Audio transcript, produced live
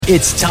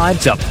It's time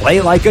to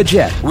play like a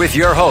Jet with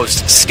your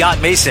host,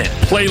 Scott Mason.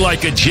 Play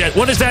like a Jet.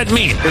 What does that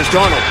mean? Here's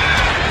Darnold.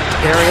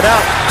 Carrying it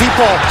out. Deep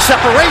ball.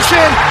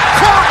 Separation.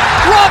 Caught.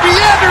 Robbie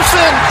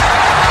Anderson.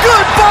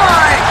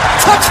 Goodbye.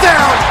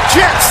 Touchdown,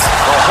 Jets.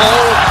 The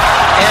whole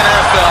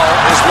NFL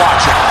is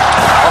watching.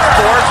 A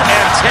 4th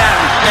and 10.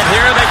 And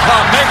here they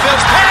come.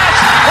 Mayfield's pass.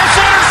 It's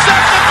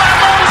intercepted by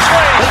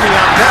Mosley.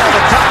 Le'Veon Bell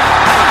to cut.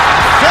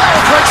 Bell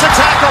breaks a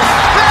tackle.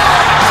 Bell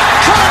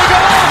trying to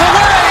go all the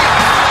way.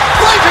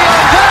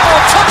 Le'Veon Bell.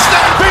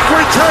 Touchdown. Big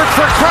return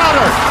for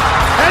Crowder.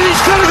 And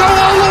he's going to go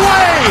all the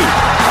way.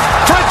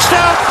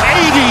 Touchdown,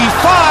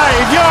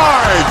 85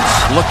 yards.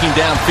 Looking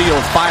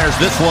downfield, fires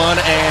this one,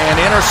 and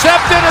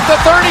intercepted at the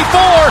 34.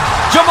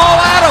 Jamal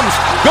Adams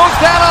goes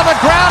down on the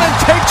ground and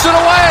takes it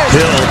away.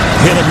 Hill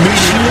hit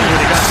immediately when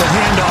he got the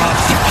handoff.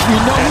 You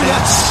know and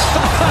that's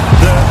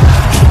the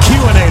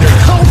Q-inator.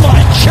 Oh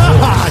my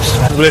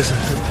gosh! Listen,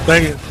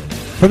 thank you.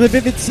 From the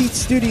Vivid Seats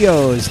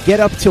Studios, get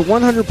up to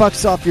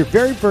 $100 off your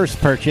very first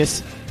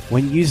purchase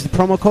when you use the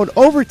promo code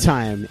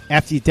OVERTIME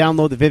after you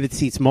download the Vivid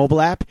Seats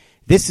mobile app.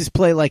 This is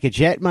Play Like a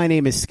Jet. My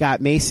name is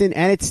Scott Mason,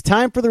 and it's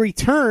time for the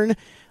return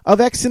of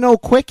X&O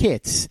Quick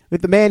Hits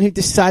with the man who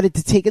decided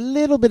to take a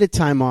little bit of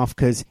time off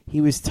because he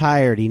was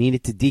tired. He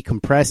needed to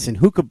decompress, and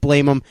who could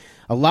blame him?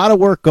 A lot of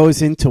work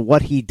goes into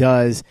what he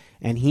does,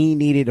 and he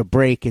needed a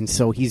break, and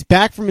so he's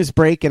back from his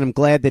break, and I'm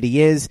glad that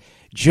he is.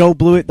 Joe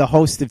Blewett, the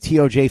host of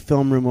TOJ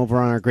Film Room over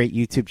on our great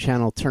YouTube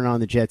channel, Turn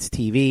On the Jets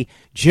TV.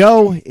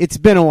 Joe, it's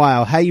been a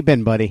while. How you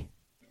been, buddy?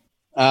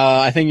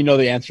 I think you know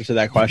the answer to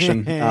that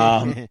question.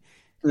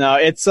 No,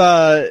 it's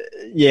I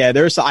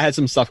had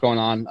some stuff going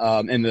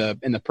on in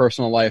the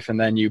personal life, and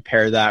then you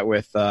pair that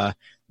with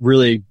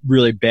really,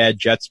 really bad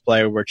Jets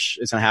play, which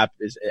is gonna happen.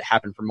 It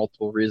happened for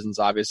multiple reasons,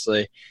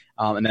 obviously,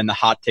 and then the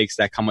hot takes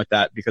that come with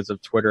that because of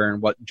Twitter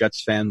and what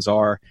Jets fans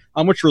are,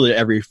 which really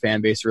every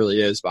fan base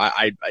really is. But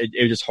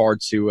it was just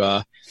hard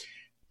to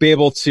be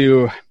able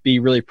to be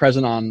really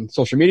present on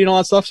social media and all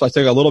that stuff. So I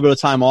took a little bit of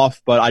time off,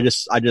 but I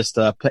just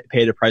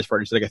paid a price for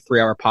it. It's like a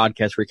 3-hour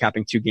podcast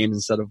recapping 2 games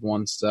instead of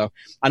 1. So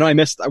I know we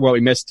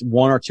missed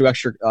 1 or 2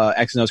 extra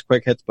X and O's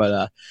quick hits,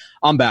 but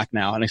I'm back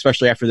now. And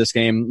especially after this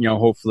game,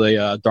 hopefully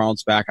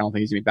Darnold's back. I don't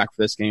think he's gonna be back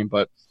for this game,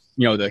 but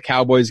the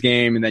Cowboys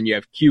game, and then you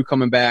have Q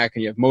coming back,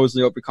 and you have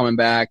Mosley coming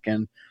back,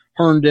 and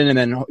Herndon, and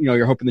then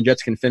you're hoping the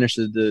Jets can finish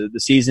the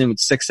season with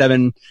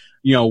 6-7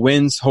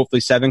 wins,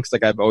 hopefully 7, because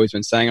like I've always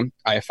been saying,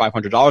 I have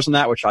 $500 on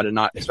that, which I did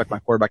not expect my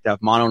quarterback to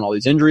have mono and all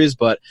these injuries.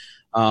 But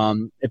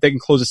if they can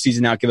close the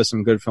season out, give us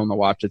some good film to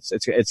watch,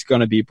 it's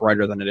going to be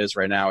brighter than it is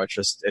right now.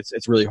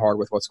 It's really hard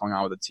with what's going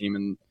on with the team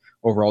and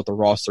overall with the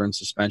roster and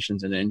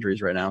suspensions and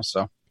injuries right now.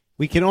 So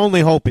we can only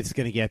hope it's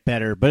going to get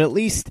better, but at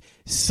least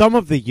some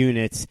of the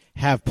units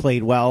have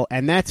played well,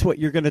 and that's what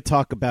you're going to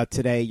talk about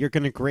today. You're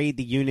going to grade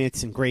the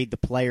units and grade the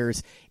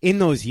players in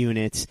those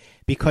units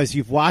because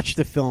you've watched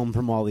the film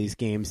from all these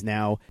games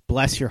now.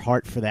 Bless your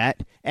heart for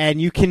that. And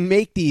you can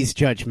make these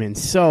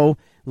judgments. So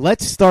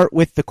let's start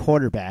with the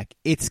quarterback.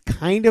 It's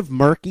kind of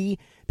murky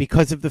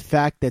because of the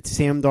fact that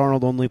Sam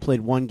Darnold only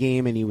played 1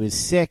 game and he was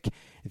sick.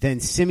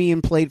 Then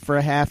Simeon played for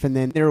a half, and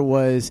then there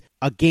was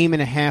a game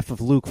and a half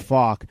of Luke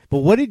Falk. But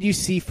what did you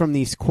see from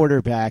these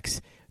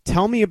quarterbacks?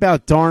 Tell me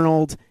about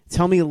Darnold.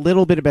 Tell me a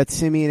little bit about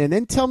Simeon, and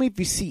then tell me if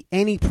you see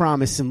any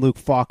promise in Luke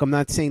Falk. I'm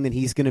not saying that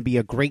he's going to be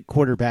a great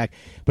quarterback,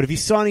 but if you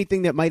saw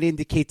anything that might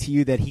indicate to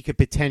you that he could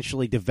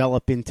potentially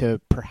develop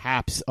into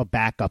perhaps a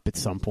backup at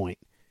some point.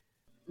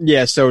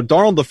 Yeah, so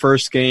Darnold, the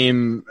first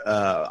game,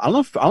 I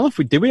don't know if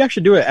we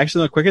actually do it.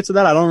 Actually, the quick hits of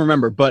that, I don't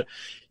remember, but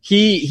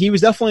he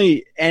was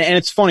definitely, and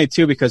it's funny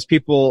too because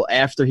people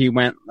after he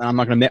went, I'm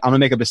gonna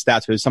make up his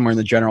stats, but it was somewhere in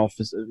the general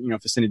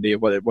vicinity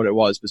of what it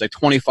was. It was like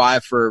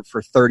 25 for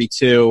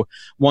 32,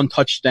 1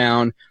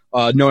 touchdown,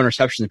 no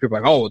interceptions. And people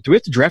are like, oh, do we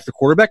have to draft the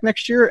quarterback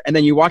next year? And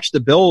then you watch the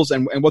Bills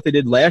and what they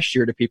did last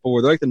year to people,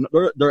 where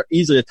they're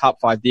easily a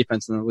top 5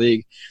 defense in the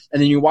league. And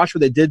then you watch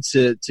what they did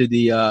to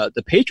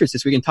the Patriots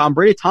this week. And Tom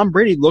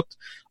Brady looked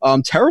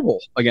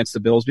terrible against the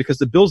Bills because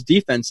the Bills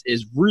defense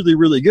is really,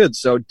 really good.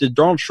 So did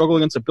Darnold struggle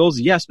against the Bills?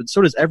 Yes, but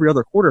so does every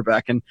other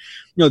quarterback. And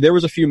there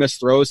was a few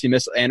missed throws. He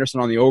missed Anderson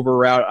on the over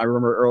route. I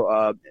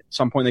remember at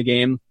some point in the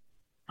game,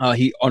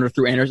 he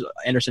underthrew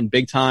Anderson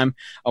big time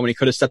when he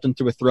could have stepped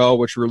into a throw,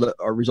 which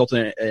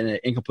resulted in an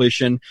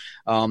incompletion.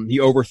 He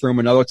overthrew him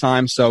another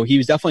time. So he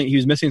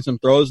was missing some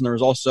throws. And there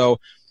was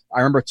also, I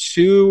remember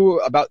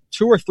about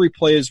 2 or 3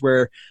 plays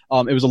where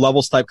it was a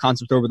levels type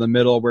concept over the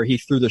middle where he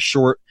threw the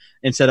short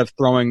instead of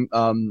throwing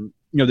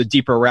the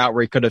deeper route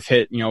where he could have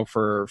hit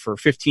for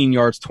 15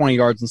 yards, 20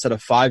 yards instead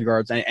of 5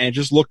 yards, and it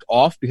just looked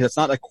off because it's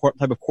not the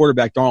type of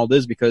quarterback Darnold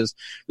is. Because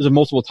there's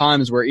multiple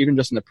times where even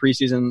just in the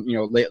preseason,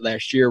 late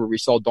last year, where we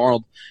saw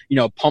Darnold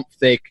pump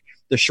fake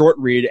the short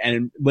read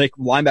and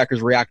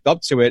linebackers react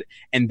up to it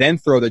and then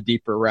throw the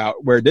deeper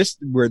route. Where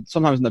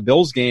sometimes in the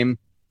Bills game,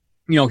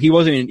 he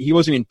wasn't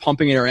even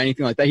pumping it or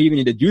anything like that. He even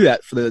needed to do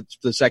that for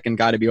the second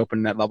guy to be open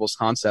in that levels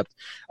concept.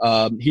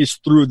 He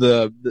just threw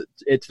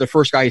it to the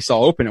first guy he saw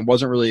open and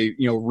wasn't really,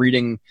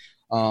 reading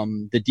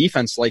the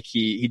defense like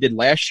he did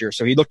last year.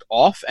 So he looked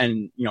off,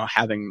 and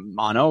having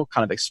mono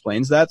kind of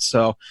explains that.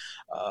 So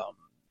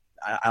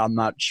I'm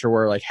not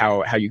sure like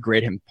how you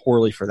grade him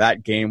poorly for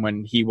that game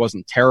when he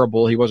wasn't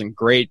terrible. He wasn't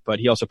great, but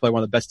he also played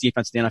one of the best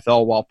defense in the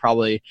NFL while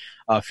probably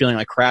feeling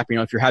like crap.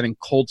 If you're having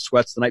cold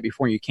sweats the night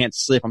before and you can't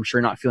sleep, I'm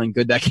sure you're not feeling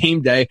good that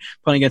game day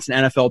playing against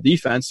an NFL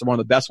defense, one of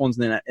the best ones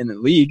in the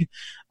league.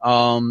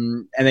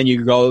 And then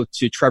you go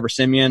to Trevor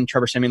Siemian.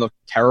 Trevor Siemian looked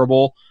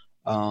terrible.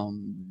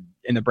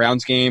 In the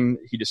Browns game,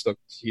 he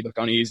looked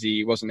uneasy.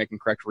 He wasn't making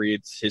correct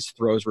reads. His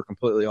throws were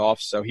completely off,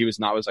 so he was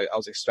not as I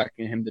was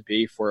expecting him to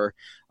be for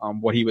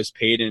what he was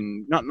paid,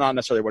 and not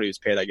necessarily what he was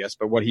paid, I guess,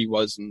 but what he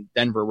was in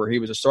Denver, where he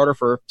was a starter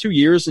for 2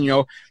 years and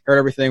heard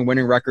everything,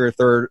 winning record,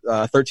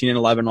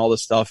 13-11, all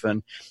this stuff,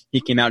 and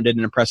he came out and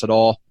didn't impress at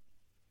all.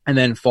 And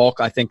then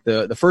Falk, I think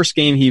the first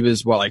game he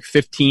was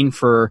 15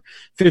 for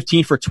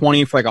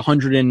 20 for like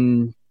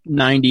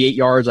 198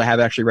 yards. I have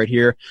it actually right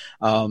here.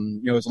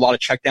 It was a lot of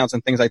checkdowns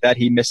and things like that.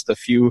 He missed a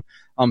few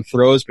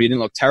throws, but he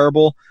didn't look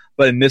terrible.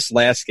 But in this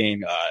last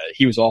game,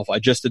 he was awful. I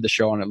just did the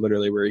show on it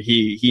literally where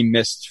he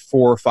missed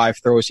 4 or 5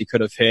 throws he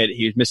could have hit.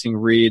 He was missing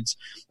reads.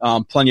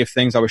 Plenty of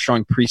things I was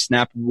showing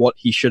pre-snap what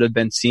he should have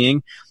been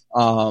seeing.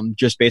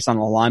 Just based on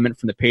alignment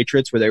from the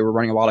Patriots where they were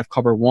running a lot of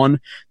cover one.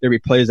 There'd be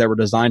plays that were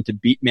designed to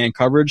beat man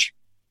coverage.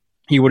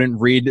 He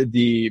wouldn't read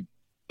the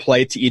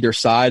play to either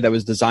side that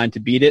was designed to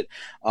beat it.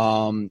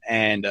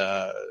 And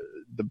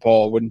the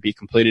ball wouldn't be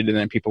completed, and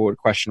then people would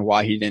question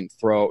why he didn't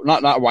throw,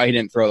 not why he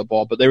didn't throw the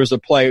ball, but there was a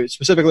play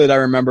specifically that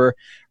I remember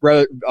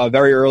very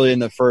early in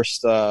the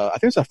first, I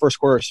think it was the first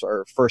quarter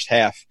or first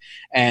half,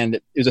 and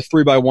it was a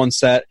 3-by-1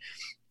 set,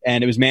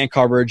 and it was man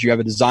coverage. You have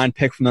a design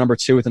pick from the number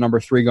 2 with the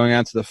number 3 going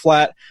out to the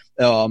flat.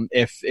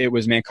 If it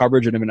was man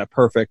coverage, it would have been a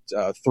perfect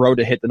throw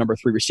to hit the number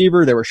 3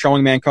 receiver. They were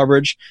showing man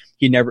coverage.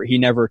 He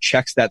never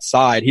checks that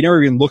side. He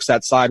never even looks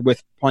that side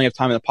with plenty of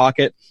time in the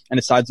pocket and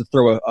decides to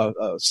throw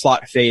a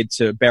slot fade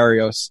to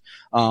Barrios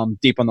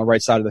deep on the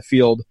right side of the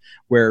field,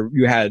 where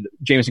you had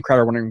Jamison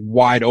Crowder running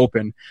wide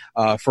open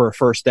for a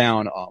first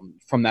down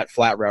from that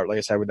flat route, like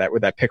I said, with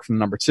that pick from the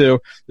number 2.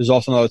 There's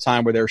also another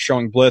time where they were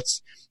showing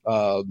blitz,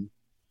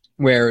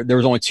 where there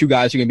was only 2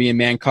 guys who can be in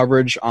man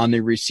coverage on the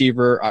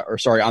receiver,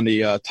 on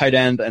the tight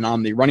end and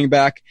on the running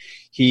back.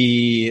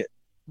 He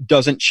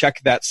doesn't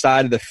check that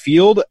side of the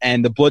field,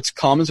 and the blitz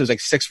comes. There's like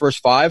 6 versus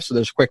 5, so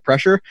there's quick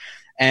pressure.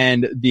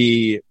 And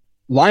the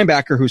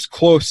linebacker who's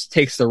close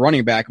takes the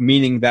running back,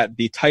 meaning that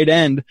the tight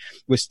end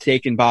was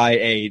taken by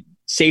a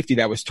safety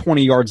that was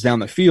 20 yards down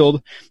the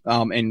field,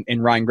 and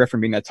Ryan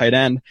Griffin being that tight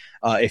end.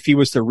 If he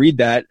was to read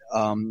that,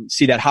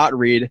 see that hot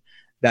read,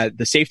 that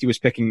the safety was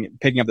picking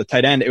up the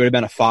tight end, it would have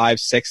been a 5,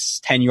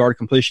 6, 10-yard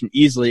completion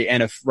easily.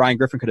 And if Ryan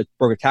Griffin could have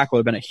broke a tackle, it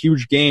would have been a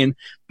huge gain.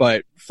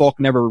 But Falk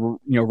never,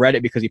 read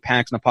it because he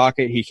panics in the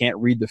pocket. He can't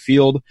read the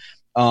field.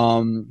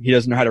 He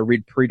doesn't know how to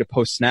read pre to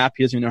post snap.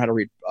 He doesn't even know how to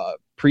read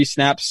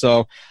pre-snap.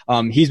 So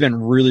he's been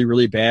really,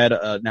 really bad.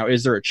 Now,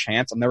 is there a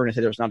chance? I'm never going to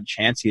say there's not a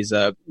chance. He's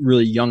a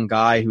really young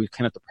guy who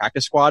came up the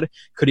practice squad.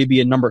 Could he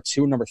be a number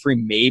 2, number 3?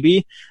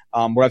 Maybe.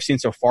 What I've seen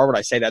so far, would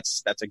I say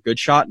that's a good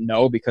shot?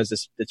 No, because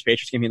this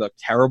Patriots game, he looked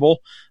terrible.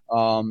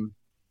 And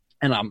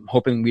I'm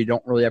hoping we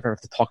don't really ever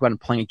have to talk about him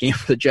playing a game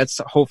for the Jets,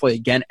 hopefully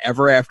again,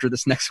 ever after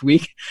this next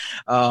week.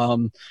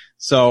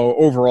 So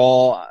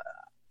overall,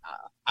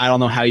 I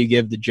don't know how you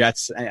give the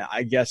Jets.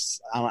 I guess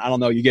I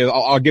don't know.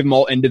 I'll give them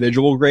all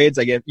individual grades.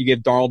 You give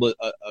Darnold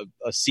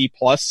a C+.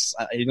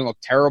 He didn't look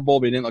terrible,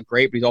 but he didn't look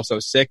great. But he's also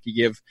sick. You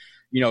give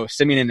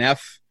Simeon an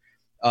F.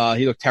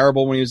 He looked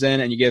terrible when he was in,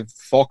 and you give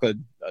Falk a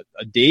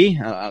D.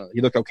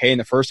 He looked okay in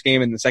the first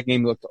game, and in the second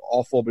game he looked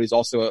awful. But he's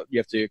also, you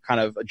have to kind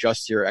of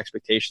adjust your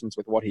expectations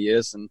with what he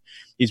is, and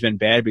he's been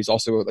bad. But he's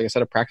also, like I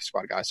said, a practice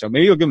squad guy. So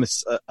maybe you'll give him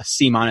a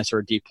C- or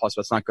a D+, but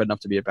it's not good enough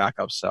to be a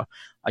backup. So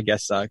I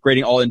guess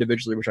grading all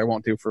individually, which I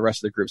won't do for the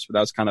rest of the groups, but that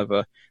was kind of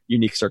a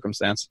unique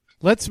circumstance.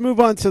 Let's move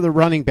on to the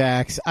running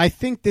backs. I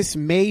think this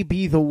may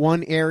be the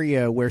one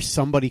area where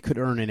somebody could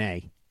earn an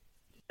A.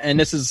 And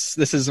this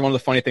is one of the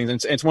funny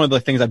things. It's one of the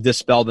things I've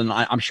dispelled, and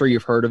I'm sure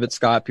you've heard of it,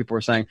 Scott. People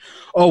are saying,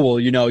 "Oh, well,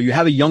 you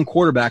have a young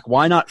quarterback.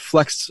 Why not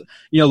flex,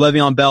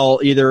 Le'Veon Bell?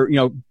 Either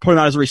put him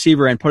out as a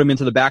receiver and put him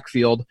into the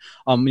backfield,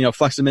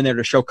 flex him in there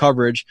to show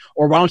coverage,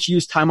 or why don't you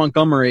use Ty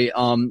Montgomery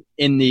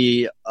in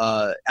the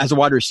as a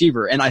wide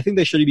receiver?" And I think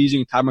they should be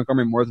using Ty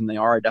Montgomery more than they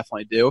are. I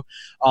definitely do.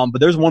 But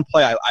there's one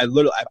play I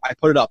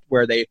put it up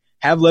where they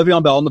have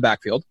Le'Veon Bell in the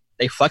backfield.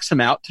 They flex him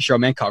out to show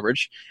man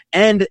coverage.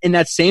 And in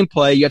that same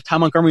play, you have Ty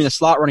Montgomery in the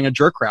slot running a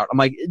jerk route. I'm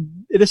like,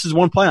 this is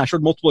one play. And I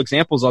showed multiple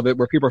examples of it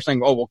where people are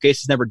saying, oh, well,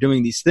 Gase is never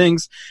doing these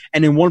things.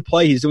 And in one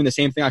play, he's doing the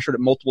same thing. I showed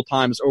it multiple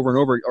times over and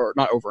over, or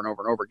not over and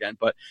over and over again,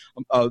 but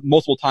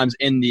multiple times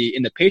in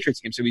the Patriots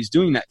game. So he's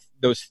doing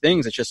those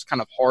things. It's just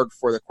kind of hard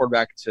for the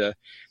quarterback to.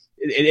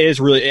 It is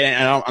really,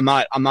 and I'm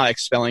not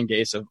expelling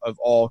Gase of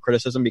all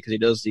criticism, because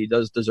he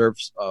does deserve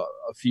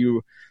a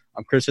few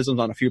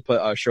criticisms on a few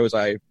shows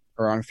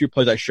or on a few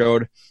plays I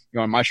showed,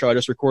 on my show I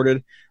just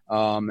recorded,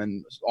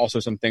 and also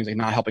some things like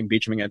not helping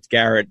Beachum against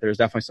Garrett. There's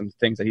definitely some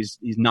things that he's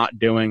not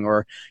doing,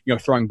 or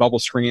throwing bubble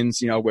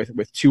screens,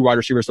 with 2 wide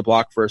receivers to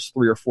block for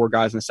 3 or 4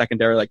 guys in the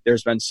secondary. Like,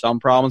 there's been some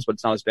problems, but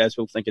it's not as bad as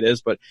people think it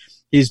is. But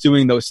he's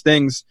doing those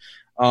things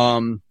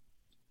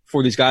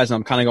for these guys, and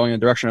I'm kind of going in a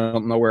direction I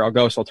don't know where I'll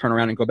go, so I'll turn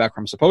around and go back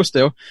where I'm supposed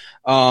to.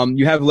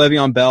 You have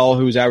Le'Veon Bell,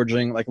 who's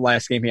averaging, like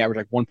last game, he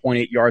averaged like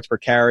 1.8 yards per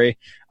carry.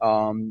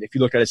 If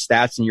you look at his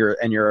stats, and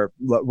you're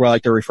what I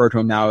like to refer to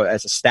him now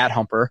as a stat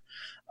humper,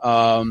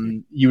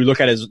 you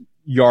look at his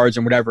yards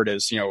and whatever it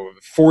is,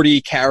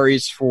 40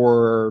 carries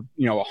for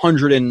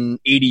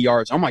 180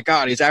 yards. Oh my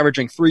God, he's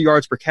averaging 3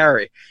 yards per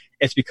carry.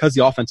 It's because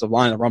the offensive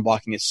line, the run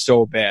blocking is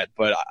so bad.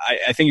 But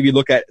I think if you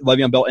look at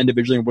Le'Veon Bell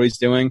individually and what he's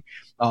doing,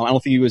 I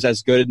don't think he was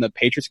as good in the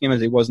Patriots game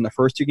as he was in the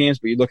first 2 games,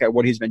 but you look at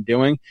what he's been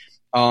doing,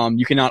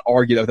 you cannot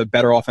argue that with a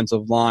better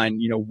offensive line,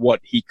 what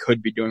he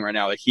could be doing right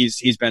now. Like,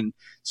 he's been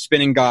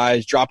spinning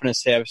guys, dropping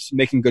his hips,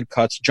 making good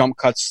cuts, jump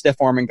cuts, stiff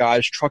arming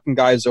guys, trucking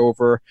guys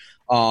over,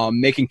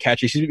 making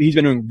catches. He's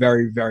been doing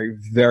very, very,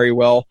 very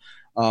well.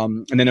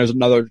 And then there's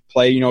another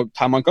play,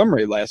 Ty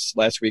Montgomery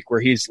last week, where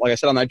he's, like I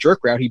said, on that jerk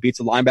route, he beats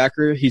a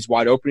linebacker. He's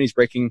wide open. He's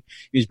breaking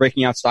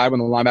outside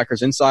when the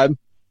linebacker's inside,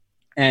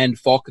 and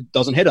Falk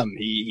doesn't hit him.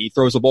 He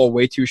throws the ball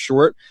way too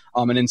short,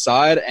 and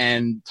inside,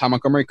 and Ty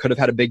Montgomery could have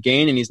had a big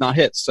gain, and he's not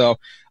hit. So,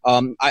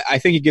 I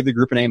think you give the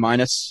group an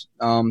A-,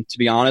 to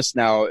be honest.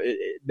 Now,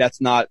 that's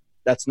not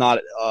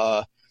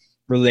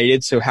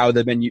related to how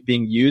they've been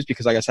being used,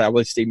 because, like I said, I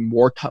would say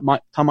more Tom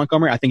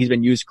Montgomery. I think he's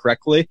been used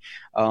correctly.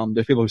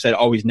 There's people who said,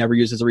 he's never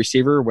used as a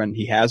receiver, when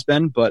he has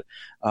been, but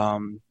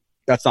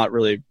that's not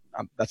really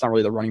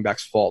the running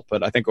back's fault.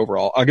 But I think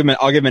overall, I'll give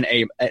him an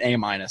A-.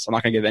 I'm not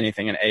going to give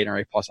anything an A or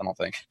A+, I don't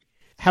think.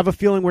 Have a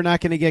feeling we're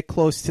not going to get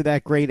close to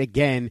that grade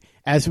again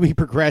as we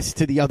progress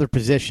to the other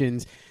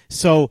positions.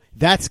 So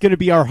that's going to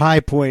be our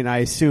high point, I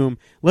assume.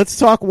 Let's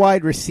talk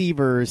wide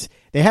receivers.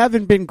 They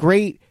haven't been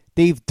great.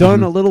 They've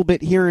done a little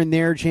bit here and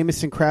there.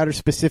 Jamison Crowder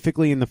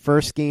specifically in the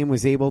first game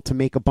was able to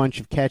make a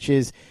bunch of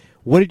catches.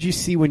 What did you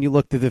see when you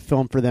looked at the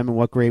film for them, and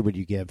what grade would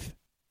you give?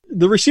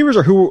 The receivers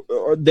are who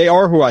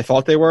I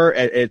thought they were.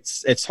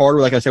 It's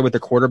hard, like I said, with the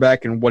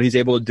quarterback and what he's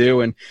able to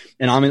do, and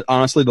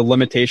honestly, the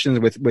limitations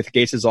with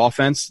Gase's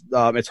offense.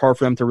 It's hard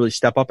for them to really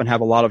step up and have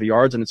a lot of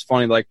yards. And it's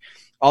funny, like,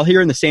 I'll hear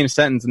in the same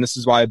sentence, and this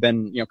is why I've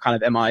been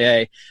kind of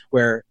MIA,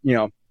 where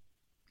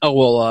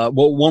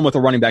one with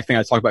the running back thing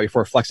I talked about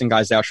before, flexing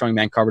guys out, showing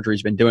man coverage, where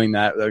he's been doing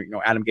that,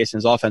 Adam Gase in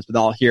his offense. But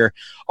then I'll hear,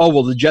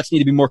 the Jets need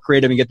to be more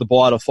creative and get the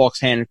ball out of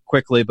Falk's hand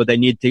quickly, but they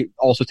need to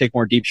also take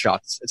more deep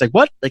shots. It's like,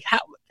 what? Like,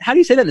 how do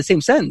you say that in the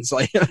same sentence?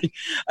 Like,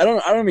 I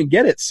don't even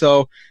get it.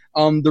 So,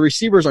 the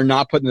receivers are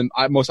not put in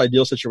the most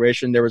ideal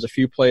situation. There was a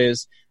few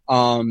plays,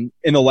 in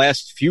the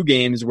last few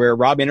games where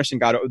Rob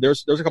Anderson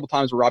there's a couple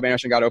times where Rob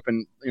Anderson got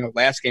open,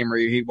 last game where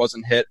he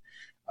wasn't hit.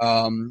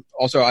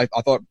 Also, I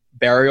thought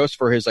Barrios,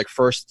 for his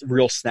first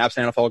real snaps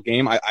in the NFL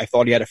game, I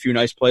thought he had a few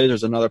nice plays.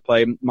 There's another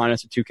play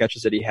minus the 2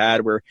 catches that he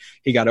had where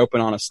he got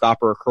open on a stop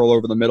or a curl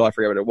over the middle. I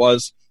forget what it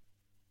was,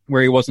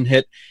 where he wasn't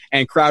hit.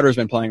 And Crowder's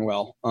been playing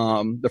well.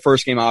 The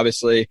first game,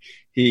 obviously,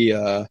 he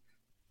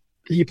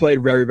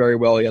played very, very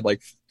well. He had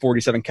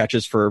 47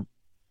 catches for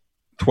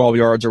 12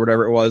 yards or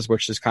whatever it was,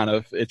 which is kind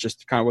of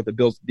what the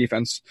Bills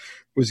defense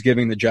was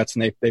giving the Jets,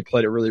 and they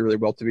played it really, really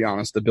well, to be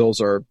honest. The Bills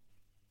are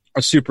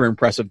a super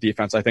impressive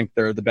defense. I think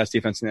they're the best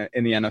defense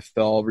in the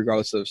NFL,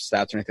 regardless of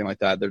stats or anything like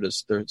that.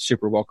 They're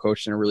super well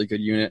coached and a really good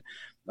unit.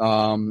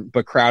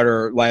 But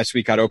Crowder last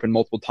week got open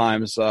multiple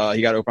times.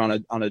 He got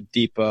open on a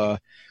deep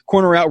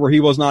corner route where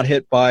he was not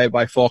hit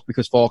by Falk,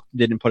 because Falk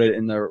didn't put it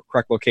in the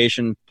correct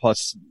location.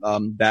 Plus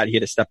that he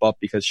had to step up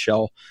because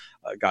Shell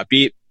got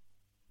beat.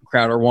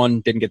 Crowder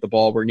didn't get the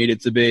ball where it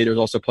needed to be. There's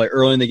also a play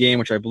early in the game,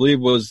 which I believe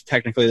was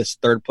technically the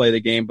third play of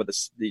the game, but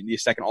the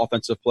second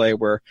offensive play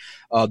where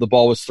the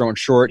ball was thrown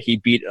short. He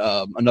beat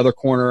another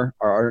corner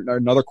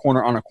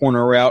on a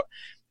corner route,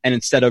 and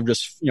instead of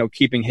just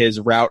keeping his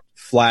route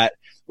flat,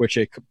 which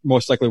it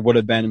most likely would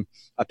have been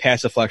a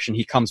pass deflection,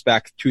 he comes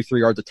back 2-3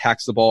 yards,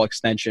 attacks the ball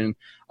extension,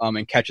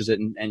 and catches it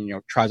and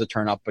tries to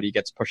turn up, but he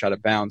gets pushed out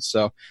of bounds.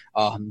 So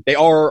they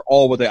are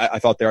all what I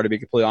thought they are, to be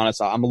completely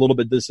honest. I'm a little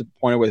bit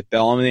disappointed with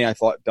Bellamy. I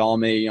thought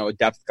Bellamy, a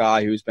depth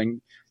guy who's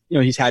been,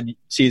 he's had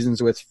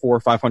seasons with 400 or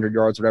 500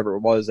 yards, whatever it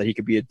was, that he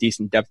could be a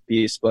decent depth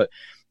piece, but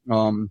he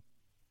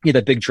had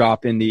a big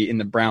drop in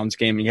the Browns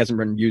game, and he hasn't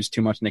been used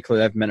too much, and they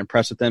clearly haven't been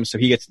impressed with him. So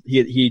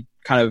he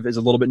kind of is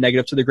a little bit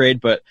negative to the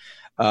grade, but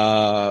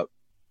I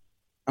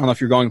don't know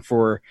if you're going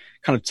for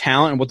kind of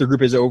talent and what the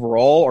group is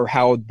overall, or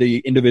how the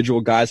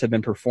individual guys have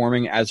been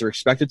performing as they're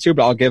expected to,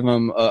 but I'll give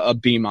them a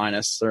B-. I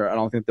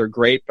don't think they're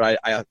great, but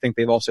I think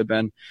they've also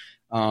been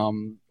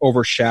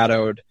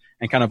overshadowed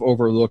and kind of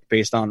overlooked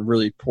based on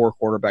really poor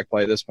quarterback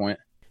play at this point.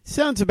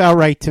 Sounds about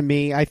right to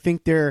me. I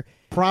think they're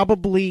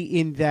probably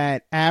in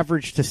that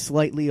average to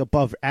slightly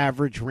above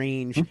average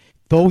range. Mm-hmm.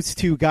 Those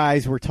two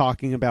guys we're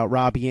talking about,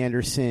 Robbie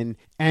Anderson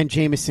and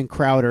Jamison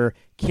Crowder,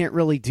 can't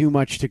really do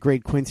much to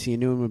grade Quincy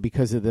Enunwa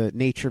because of the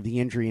nature of the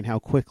injury and how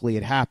quickly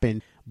it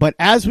happened. But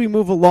as we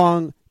move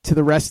along to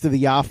the rest of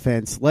the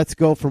offense, let's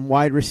go from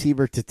wide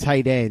receiver to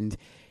tight end.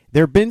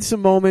 There have been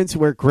some moments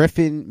where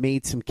Griffin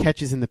made some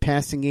catches in the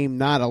passing game,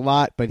 not a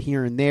lot, but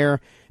here and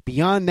there.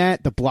 Beyond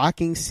that, the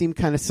blocking seemed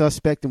kind of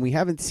suspect, and we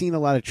haven't seen a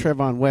lot of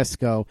Trevon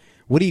Wesco.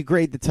 What do you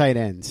grade the tight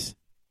ends?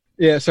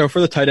 Yeah, so for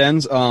the tight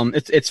ends,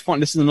 it's fun.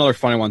 This is another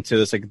funny one too.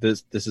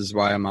 This is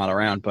why I'm not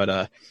around.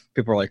 But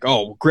people are like,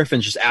 "Oh,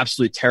 Griffin's just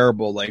absolutely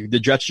terrible." Like the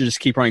Jets should just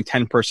keep running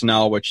 10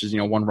 personnel, which is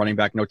one running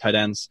back, no tight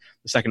ends.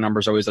 The second number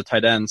is always the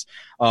tight ends,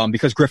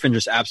 because Griffin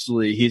just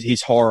absolutely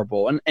he's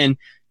horrible. And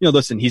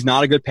listen, he's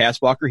not a good pass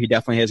blocker. He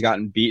definitely has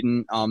gotten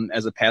beaten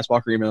as a pass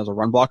blocker, even as a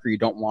run blocker. You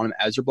don't want him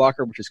as your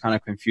blocker, which is kind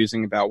of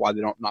confusing about why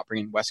they not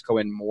bringing Wesco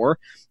in more.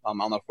 I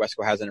don't know if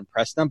Wesco hasn't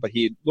impressed them, but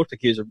he looked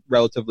like he was a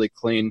relatively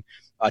clean.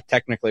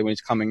 Technically, when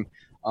he's coming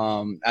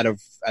out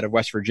of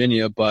West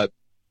Virginia, but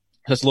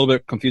that's a little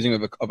bit confusing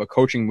of a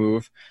coaching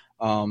move.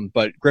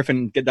 But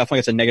Griffin definitely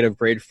gets a negative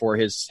grade for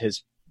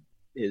his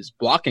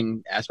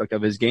blocking aspect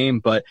of his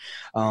game. But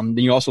then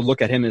you also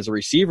look at him as a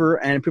receiver,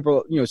 and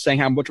people saying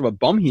how much of a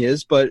bum he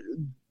is, but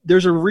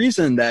there's a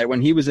reason that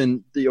when he was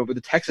in with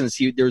the Texans,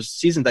 there's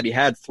seasons that he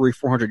had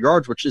 300-400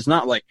 yards, which is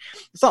not like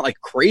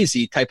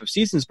crazy type of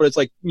seasons, but it's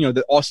like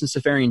the Austin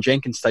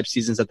Seferian-Jenkins type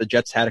seasons that the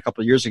Jets had a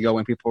couple of years ago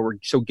when people were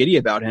so giddy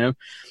about him.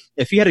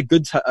 If he had a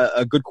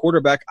good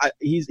quarterback,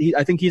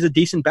 I think he's a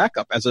decent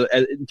backup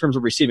in terms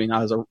of receiving,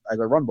 not as a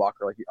run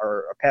blocker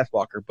or a pass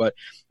blocker, but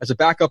as a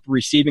backup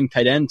receiving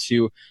tight end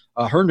to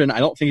Herndon, I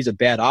don't think he's a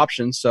bad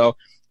option. So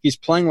he's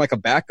playing like a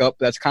backup.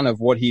 That's kind of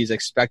what he's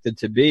expected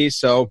to be.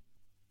 So.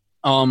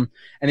 And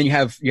then you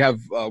have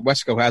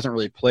Wesco, who hasn't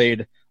really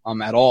played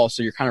at all,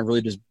 so you're kind of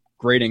really just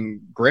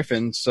grading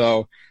Griffin.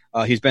 So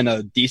he's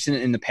been decent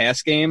in the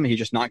pass game. He's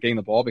just not getting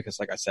the ball because,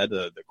 like I said,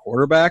 the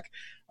quarterback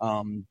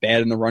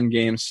bad in the run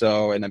game.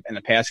 So in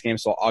the pass game,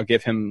 so I'll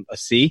give him a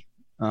C.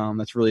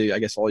 That's really, I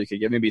guess, all you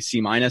could give. Maybe a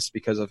C-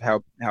 because of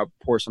how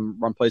poor some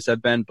run plays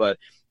have been. But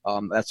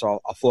that's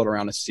all. I'll float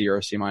around a C or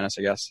a C-, I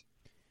guess.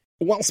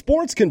 While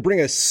sports can bring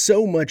us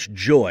so much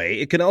joy,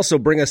 it can also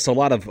bring us a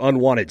lot of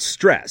unwanted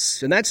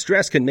stress, and that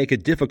stress can make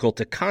it difficult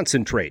to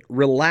concentrate,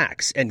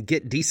 relax, and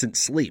get decent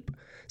sleep.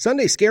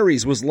 Sunday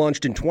Scaries was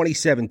launched in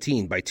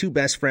 2017 by two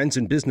best friends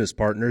and business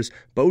partners,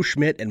 Bo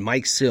Schmidt and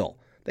Mike Sill.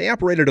 They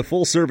operated a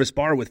full-service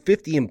bar with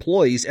 50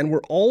 employees and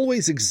were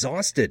always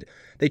exhausted.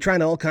 They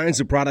tried all kinds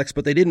of products,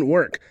 but they didn't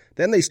work.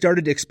 Then they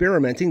started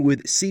experimenting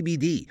with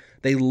CBD.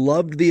 They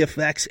loved the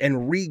effects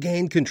and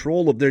regained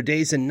control of their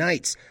days and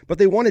nights, but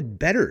they wanted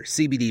better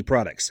CBD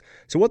products.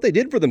 So what they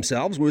did for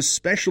themselves was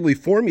specially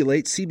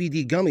formulate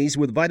CBD gummies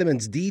with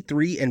vitamins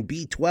D3 and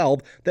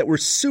B12 that were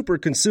super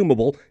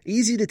consumable,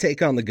 easy to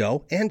take on the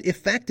go, and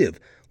effective.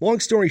 Long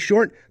story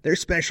short, their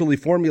specially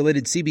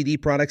formulated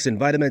CBD products and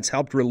vitamins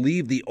helped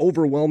relieve the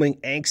overwhelming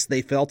angst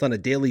they felt on a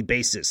daily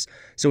basis.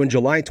 So in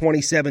July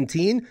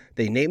 2017,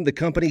 they named the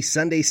company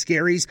Sunday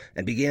Scaries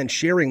and began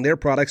sharing their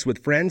products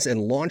with friends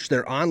and launched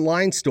their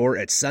online store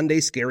at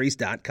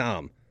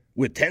sundayscaries.com.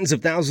 With tens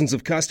of thousands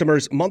of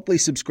customers, monthly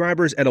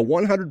subscribers, and a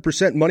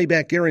 100%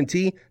 money-back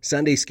guarantee,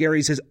 Sunday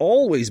Scaries has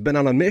always been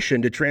on a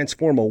mission to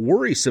transform a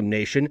worrisome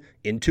nation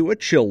into a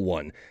chill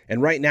one. And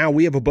right now,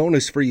 we have a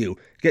bonus for you.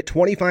 Get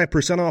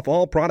 25% off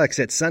all products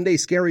at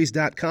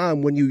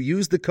sundayscaries.com when you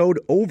use the code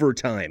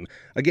OVERTIME.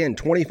 Again,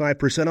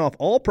 25% off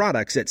all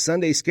products at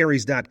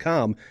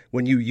sundayscaries.com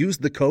when you use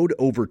the code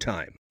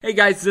OVERTIME. Hey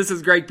guys, this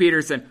is Greg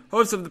Peterson,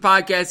 host of the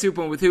podcast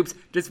Hoopin' with Hoops.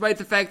 Despite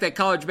the fact that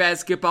college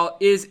basketball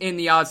is in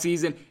the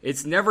off-season,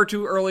 it's never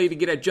too early to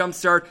get a jump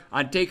start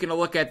on taking a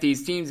look at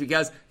these teams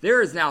because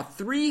there is now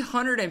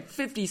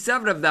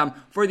 357 of them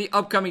for the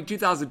upcoming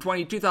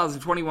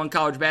 2020-2021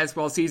 college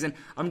basketball season.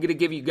 I'm going to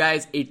give you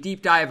guys a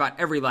deep dive on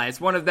every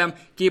last one of them,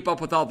 keep up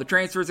with all the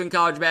transfers in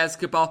college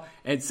basketball,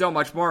 and so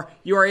much more.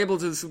 You are able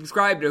to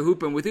subscribe to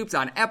Hoopin' with Hoops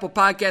on Apple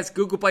Podcasts,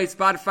 Google Play,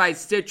 Spotify,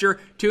 Stitcher,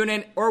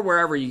 TuneIn, or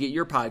wherever you get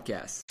your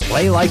podcasts.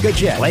 Play like a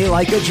Jet. Play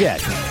like a Jet.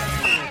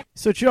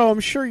 So, Joe, I'm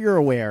sure you're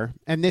aware,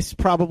 and this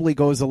probably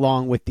goes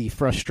along with the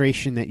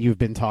frustration that you've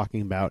been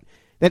talking about,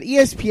 that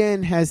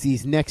ESPN has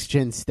these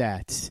next-gen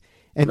stats.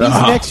 And these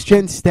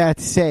next-gen stats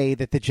say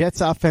that the Jets'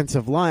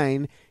 offensive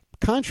line,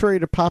 contrary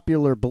to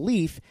popular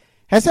belief,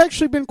 has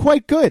actually been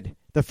quite good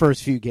the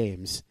first few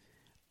games.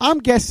 I'm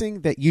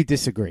guessing that you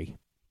disagree.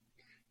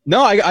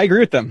 No, I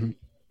agree with them.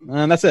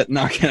 That's it.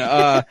 No,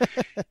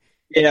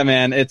 yeah,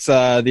 man, it's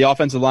the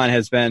offensive line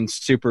has been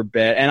super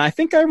bad, and I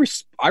think I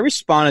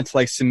responded to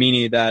like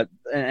Samini that,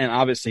 and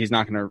obviously he's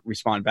not going to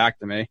respond back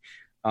to me.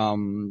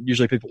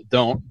 Usually people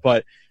don't,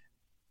 but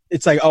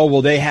it's like, oh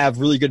well, they have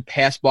really good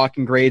pass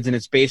blocking grades, and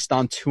it's based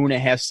on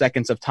 2.5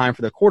 seconds of time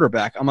for the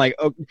quarterback. I'm like,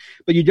 oh,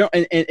 but you don't,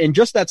 and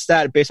just that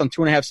stat based on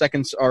 2.5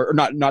 seconds, or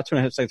not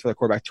 2.5 seconds for the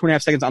quarterback,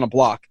 2.5 seconds on a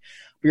block,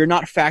 but you're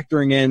not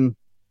factoring in,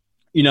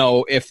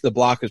 if the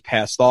block is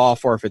passed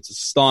off, or if it's a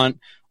stunt,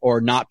 or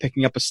not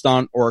picking up a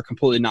stunt, or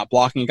completely not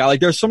blocking a guy.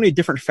 Like there's so many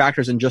different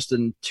factors in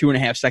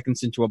 2.5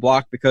 seconds into a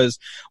block. Because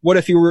what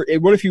if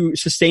you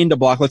sustained a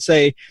block? Let's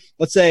say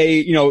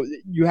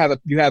you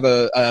have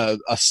a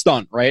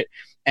stunt, right?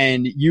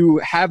 And you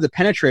have the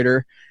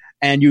penetrator,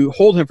 and you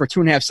hold him for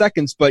 2.5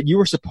 seconds, but you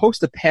were supposed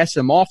to pass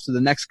him off to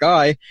the next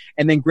guy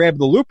and then grab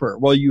the looper.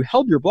 Well, you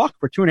held your block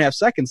for 2.5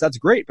 seconds. That's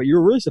great, but you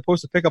were really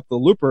supposed to pick up the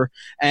looper,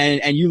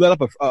 and you let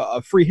up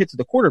a free hit to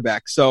the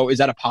quarterback. So is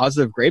that a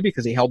positive grade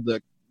because he held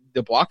the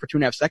block for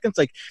 2.5 seconds?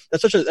 Like,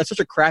 that's such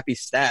a crappy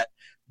stat,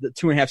 the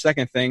 2.5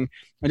 second thing.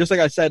 And just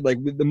like I said, like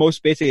the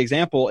most basic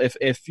example, if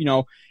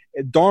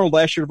Darnold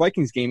last year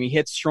Vikings game, he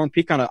hits Sharon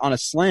Peak on a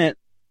slant,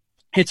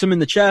 hits him in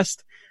the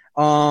chest.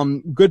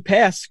 Good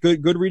pass,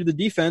 good read of the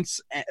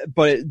defense,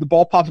 but the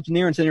ball pops up in the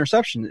air and it's an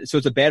interception. So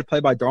it's a bad play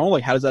by Darnold.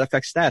 Like, how does that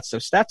affect stats? So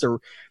stats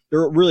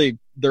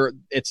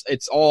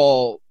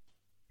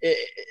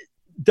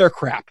they're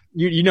crap.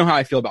 You know how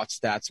I feel about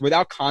stats.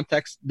 Without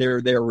context, they're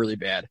really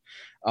bad.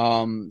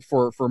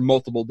 For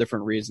multiple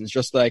different reasons.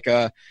 Just like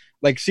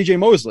CJ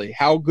Mosley.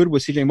 How good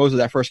was CJ Mosley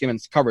that first game in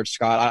coverage,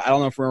 Scott? I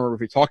don't know if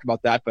we talked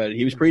about that, but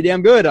he was pretty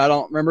damn good. I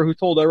don't remember who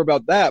told ever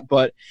about that,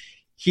 but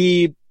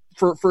he,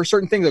 for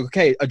certain things, like,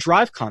 okay, a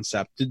drive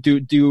concept.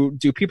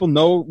 Do people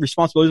know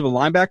responsibilities of a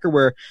linebacker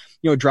where,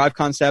 drive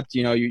concept,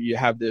 you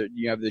have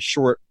the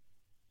short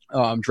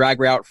drag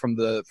route from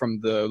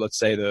the let's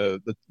say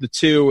the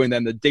 2, and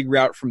then the dig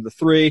route from the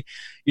 3.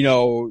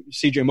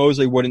 CJ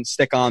Mosley wouldn't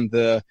stick on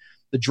the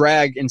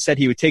drag. Instead,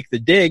 he would take the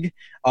dig.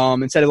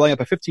 Instead of laying up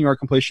a 15-yard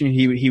completion,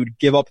 he would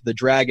give up the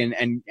drag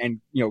and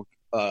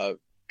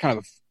kind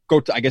of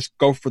go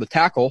for the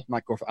tackle.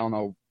 Go for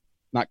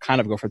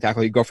the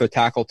tackle. He'd go for the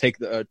tackle, take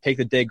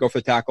the dig, go for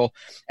the tackle,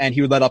 and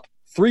he would let up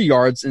 3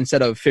 yards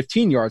instead of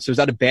 15 yards. So is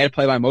that a bad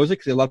play by Mosley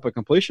because they let up a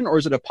completion, or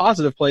is it a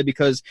positive play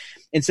because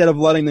instead of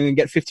letting them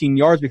get 15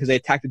 yards because they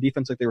attacked the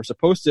defense like they were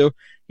supposed to,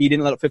 he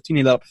didn't let up 15,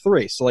 he let up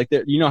 3. So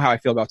how I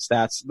feel about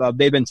stats.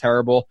 They've been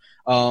terrible.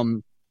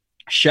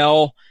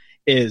 Shell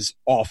is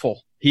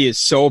awful. He is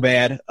so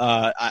bad.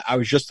 I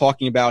was just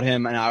talking about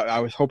him, and I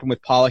was hoping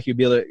with Pollock he'd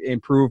be able to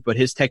improve, but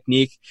his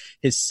technique,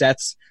 his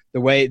sets, the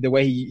way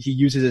he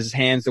uses his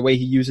hands, the way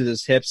he uses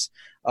his hips,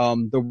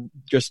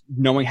 just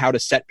knowing how to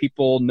set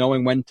people,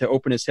 knowing when to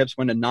open his hips,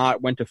 when to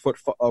not, when to foot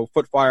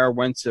fire,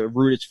 when to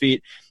root his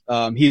feet.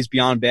 He's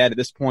beyond bad at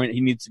this point. He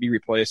needs to be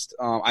replaced.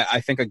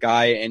 I think a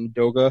guy in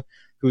Doga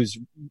who's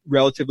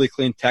relatively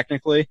clean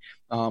technically.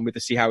 We have to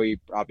see how he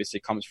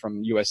obviously comes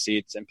from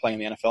USC and playing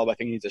in the NFL, but I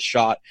think he needs a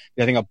shot.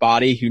 I think a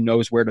body who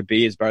knows where to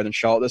be is better than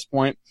Shell at this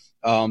point.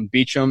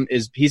 Beachum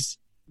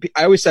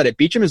I always said it.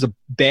 Beachum is a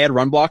bad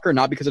run blocker,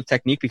 not because of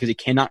technique, because he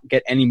cannot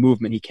get any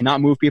movement. He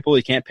cannot move people.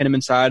 He can't pin them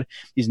inside.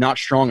 He's not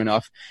strong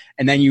enough.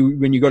 And then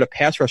when you go to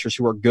pass rushers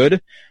who are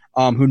good,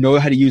 who know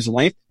how to use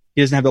length,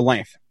 he doesn't have the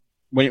length.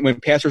 When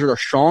pass rushers are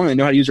strong and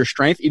know how to use their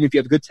strength, even if you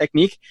have good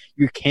technique,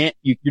 you're not going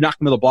to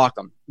be able to block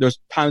them. There's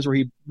times where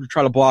he would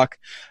try to block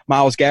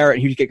Myles Garrett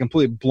and he'd get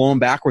completely blown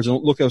backwards and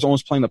look, I was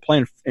almost playing the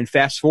play and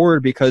fast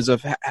forward because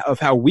of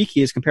how weak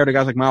he is compared to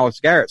guys like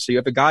Myles Garrett. So you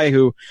have a guy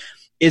who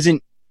he's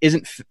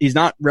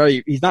not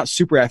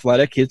super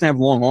athletic. He doesn't have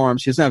long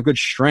arms. He doesn't have good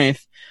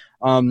strength.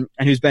 And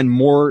who's been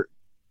more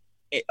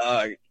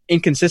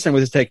inconsistent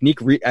with his technique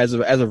as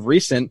of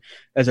recent.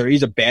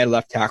 He's a bad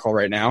left tackle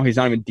right now. He's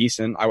not even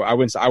decent. I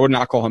would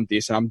not call him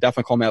decent. I'm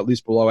definitely calling him at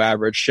least below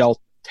average. Shell,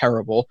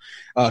 terrible.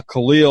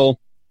 Khalil,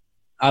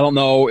 I don't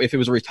know if it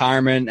was a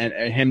retirement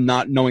and him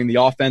not knowing the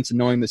offense and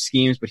knowing the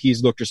schemes, but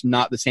he's looked just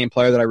not the same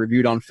player that I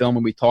reviewed on film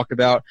when we talked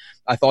about.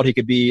 I thought he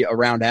could be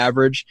around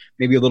average,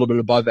 maybe a little bit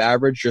above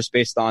average, just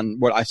based on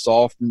what I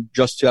saw from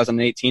just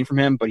 2018 from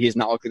him, but he's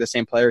not looked like the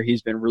same player.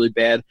 He's been really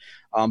bad,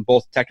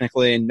 both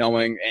technically and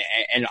knowing,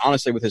 and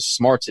honestly with his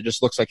smarts, it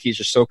just looks like he's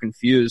just so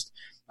confused.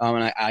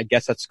 And I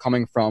guess that's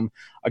coming from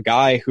a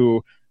guy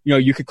who,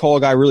 you could call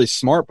a guy really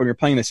smart, but you're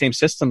playing the same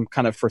system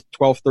kind of for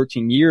 12,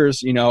 13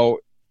 years,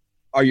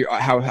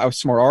 how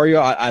smart are you?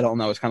 I don't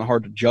know. It's kind of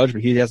hard to judge,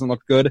 but he hasn't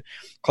looked good.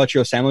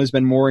 Clutchio Samuel has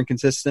been more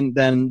inconsistent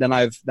than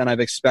I've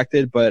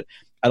expected, but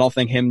I don't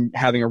think him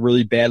having a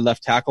really bad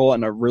left tackle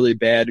and a really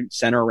bad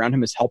center around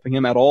him is helping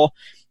him at all.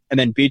 And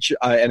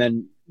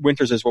then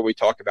Winters is what we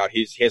talked about.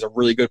 He has a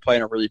really good play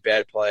and a really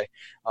bad play.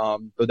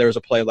 But there was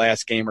a play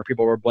last game where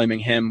people were blaming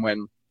him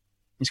when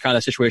he's kind of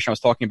the situation I was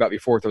talking about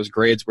before with those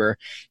grades where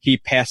he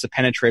passed the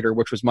penetrator,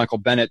 which was Michael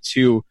Bennett,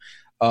 to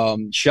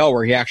Shell,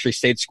 where he actually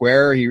stayed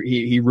square.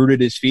 He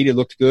rooted his feet. It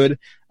looked good.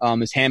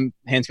 His hand's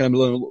going to be a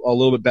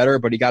little bit better,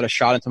 but he got a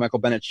shot into Michael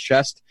Bennett's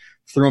chest,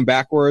 threw him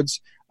backwards.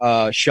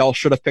 Shell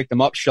should have picked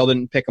him up. Shell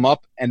didn't pick him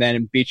up, and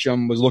then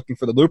Beachum was looking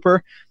for the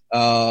looper.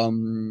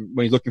 When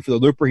he's looking for the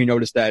looper, he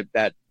noticed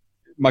that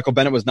Michael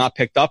Bennett was not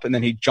picked up, and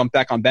then he jumped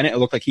back on Bennett. It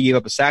looked like he gave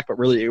up a sack, but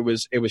really it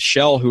was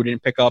Shell who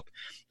didn't pick up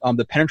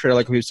the penetrator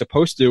like he was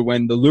supposed to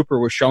when the looper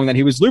was showing that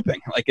he was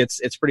looping. Like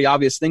it's pretty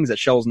obvious things that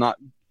Shell's not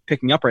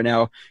picking up right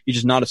now. He's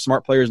just not a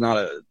smart player. He's not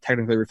a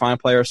technically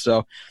refined player.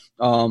 So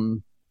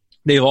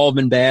they've all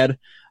been bad.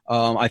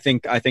 I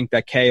think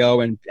that KO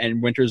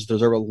and Winters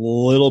deserve a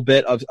little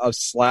bit of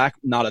slack,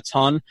 not a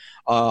ton.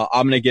 I'm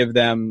going to give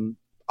them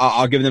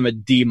I'll give them a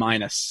D-,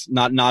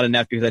 not an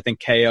F, because I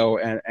think KO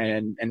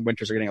and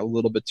Winters are getting a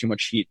little bit too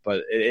much heat,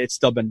 but it's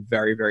still been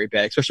very, very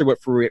bad, especially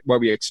what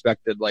we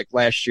expected. Like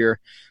last year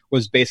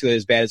was basically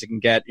as bad as it can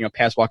get.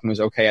 Pass blocking was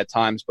okay at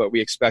times, but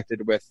we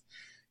expected with,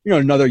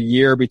 another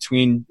year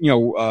between,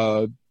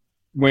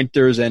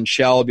 Winters and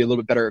Shell, be a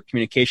little bit better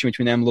communication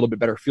between them, a little bit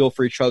better feel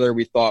for each other.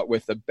 We thought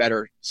with a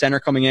better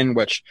center coming in,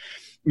 which,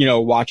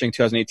 watching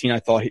 2018, I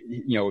thought,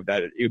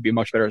 that it would be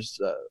much better.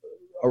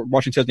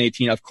 Watching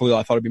 2018 of Khalil,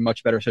 I thought it would be a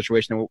much better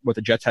situation than what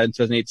the Jets had in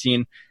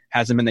 2018.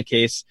 Hasn't been the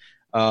case.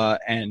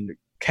 And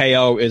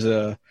KO is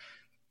an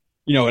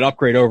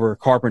upgrade over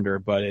Carpenter,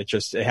 but it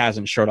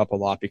hasn't showed up a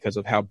lot because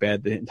of how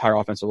bad the entire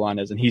offensive line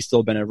is. And he's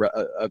still been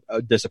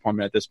a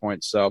disappointment at this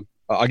point. So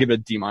I'll give it a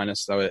D-,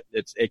 though.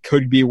 It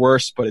could be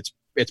worse, but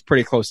it's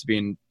pretty close to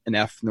being an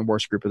F in the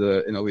worst group in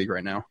the league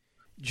right now.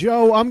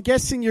 Joe, I'm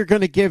guessing you're going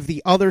to give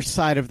the other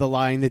side of the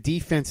line, the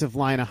defensive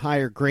line, a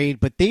higher grade,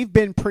 but they've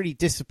been pretty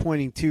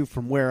disappointing too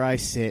from where I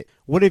sit.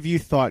 What have you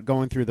thought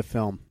going through the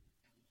film?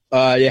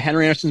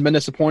 Henry Anderson's been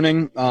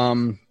disappointing.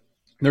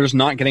 They're just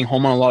not getting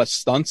home on a lot of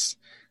stunts.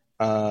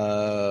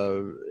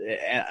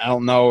 I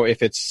don't know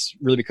if it's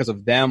really because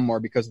of them or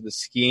because of the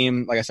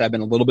scheme. Like I said, I've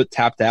been a little bit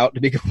tapped out, to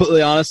be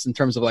completely honest, in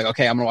terms of like,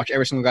 okay, I'm going to watch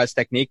every single guy's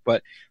technique,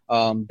 but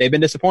they've been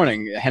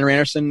disappointing. Henry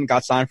Anderson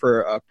got signed for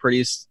a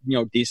pretty,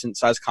 decent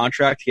sized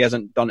contract. He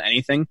hasn't done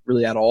anything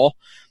really at all.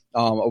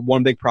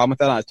 One big problem with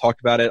that, and I talked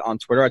about it on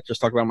Twitter. I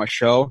just talked about it on my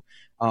show.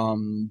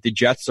 The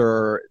Jets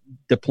are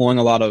deploying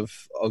a lot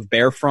of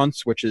bear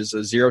fronts, which is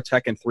a 0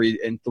 tech and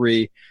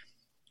 2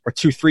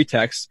 3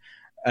 techs.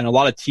 And a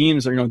lot of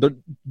teams are,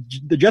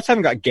 the Jets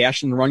haven't got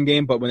gashed in the run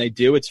game, but when they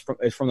do, it's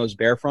from those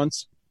bear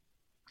fronts.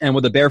 And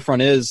what the bear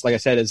front is, like I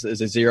said, is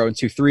a 0 and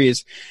 2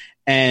 3s.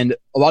 And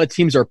a lot of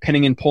teams are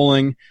pinning and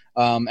pulling,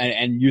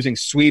 and using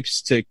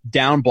sweeps to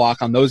down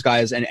block on those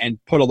guys and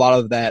put a lot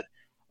of that,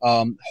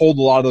 hold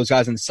a lot of those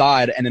guys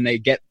inside. And then they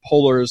get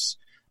pullers,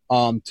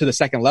 to the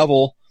second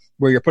level,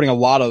 where you're putting a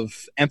lot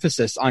of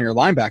emphasis on your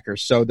linebackers.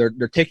 So they're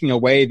taking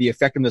away the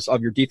effectiveness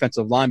of your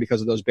defensive line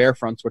because of those bear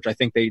fronts, which I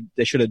think they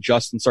should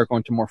adjust and start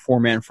going to more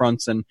 4-man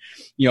fronts and,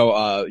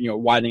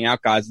 widening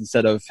out guys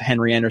instead of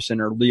Henry Anderson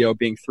or Leo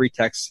being 3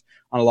 techs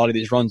on a lot of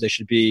these runs. They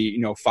should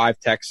be, 5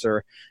 techs,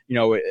 or,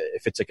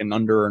 if it's like an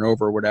under or an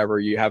over or whatever,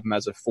 you have them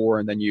as a 4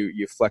 and then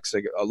you flex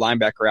a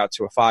linebacker out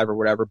to a 5 or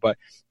whatever. But,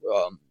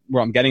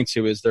 where I'm getting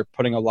to is they're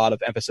putting a lot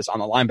of emphasis on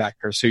the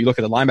linebackers. So you look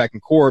at the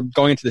linebacking core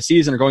going into the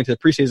season or going to the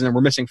preseason, and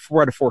we're missing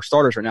 4 out of 4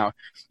 starters right now.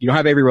 You don't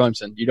have Avery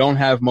Williamson. You don't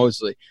have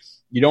Mosley.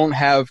 You don't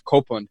have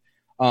Copeland,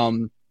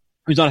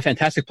 who's not a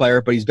fantastic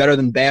player, but he's better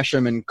than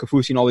Basham and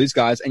Kaufusi and all these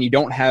guys. And you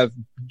don't have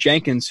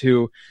Jenkins,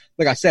 who,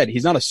 like I said,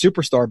 he's not a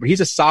superstar, but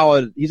he's a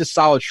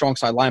solid strong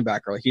side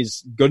linebacker. Like,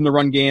 he's good in the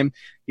run game.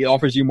 He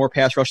offers you more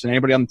pass rush than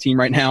anybody on the team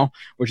right now,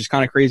 which is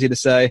kind of crazy to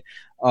say.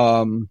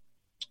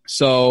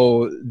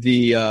 So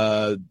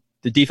the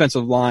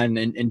defensive line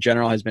in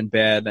general has been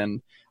bad,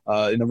 and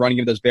in the running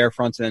game, those bear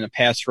fronts, and then a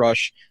pass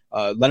rush.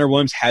 Leonard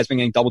Williams has been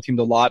getting double teamed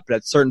a lot, but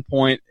at a certain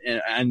point,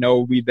 and I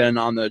know we've been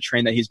on the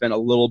train that he's been a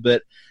little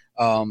bit,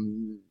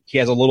 he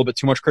has a little bit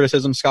too much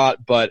criticism,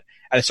 Scott, but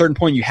at a certain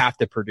point you have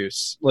to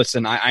produce.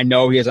 Listen, I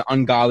know he has an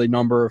ungodly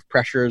number of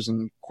pressures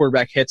and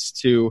quarterback hits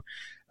to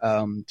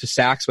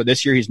sacks, but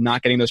this year he's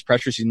not getting those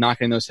pressures. He's not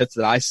getting those hits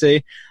that I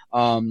see.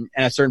 And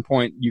at a certain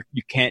point, you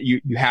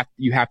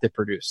have to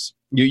produce.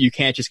 You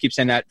can't just keep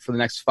saying that for the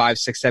next 5,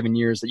 6, 7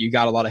 years that you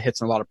got a lot of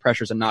hits and a lot of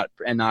pressures and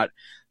not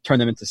turn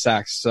them into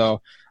sacks.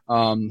 So,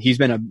 he's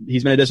been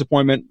a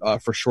disappointment,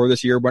 for sure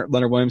this year.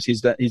 Leonard Williams,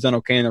 he's done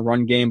okay in the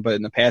run game, but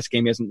in the pass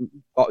game, he hasn't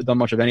done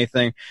much of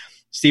anything.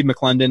 Steve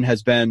McClendon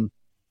has been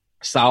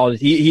solid.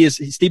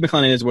 Steve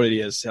McClendon is what he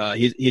is.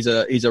 He's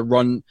a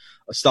run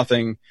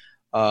stuffing,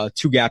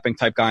 2-gapping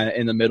type guy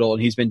in the middle,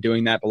 and he's been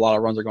doing that, but a lot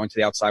of runs are going to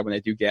the outside when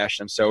they do gash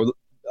them. So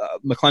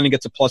McClendon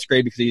gets a plus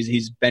grade because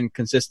he's been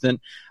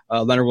consistent.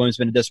 Leonard Williams has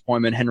been a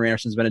disappointment. Henry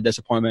Anderson's been a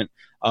disappointment.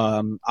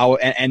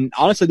 And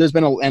honestly, there's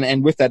been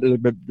with that,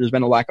 there's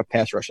been a lack of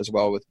pass rush as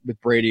well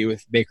with Brady,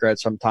 with Baker at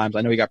some times.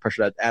 I know he got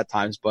pressured at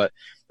times, but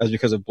that's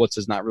because of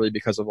blitzes, not really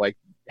because of like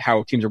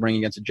how teams are running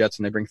against the Jets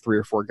and they bring 3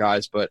 or 4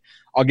 guys. But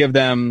I'll give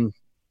them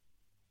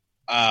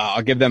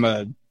a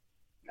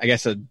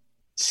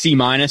C-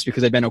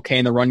 because they've been okay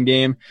in the run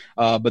game,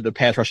 but the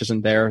pass rush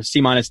isn't there.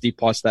 C-, D+,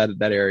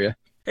 that area.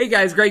 Hey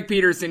guys, Greg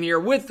Peterson here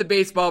with the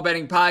Baseball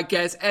Betting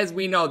Podcast. As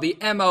we know, the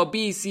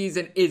MLB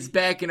season is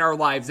back in our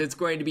lives. It's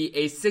going to be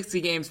a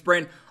 60-game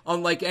sprint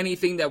unlike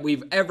anything that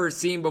we've ever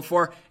seen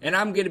before, and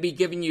I'm going to be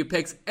giving you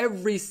picks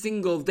every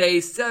single day,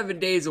 7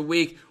 days a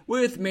week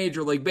with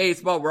Major League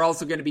Baseball. We're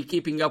also going to be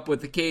keeping up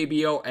with the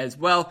KBO as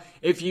well.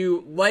 If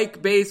you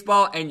like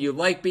baseball and you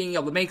like being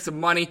able to make some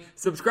money,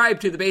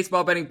 subscribe to the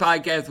Baseball Betting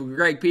Podcast with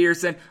Greg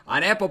Peterson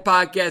on Apple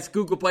Podcasts,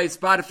 Google Play,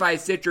 Spotify,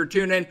 Stitcher,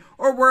 TuneIn,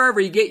 or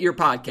wherever you get your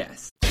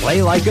podcasts.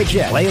 Play like a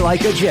Jet. Play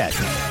like a Jet.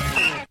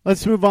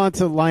 Let's move on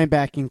to the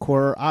linebacking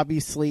core.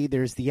 Obviously,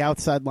 there's the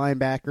outside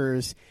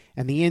linebackers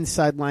and the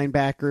inside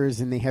linebackers,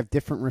 and they have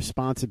different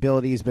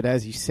responsibilities. But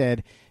as you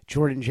said,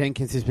 Jordan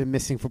Jenkins has been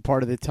missing for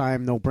part of the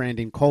time. No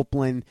Brandon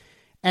Copeland.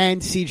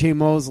 And C.J.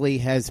 Mosley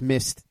has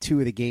missed 2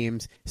 of the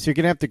games. So you're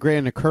going to have to grade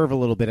on a curve a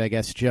little bit, I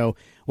guess, Joe.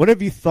 What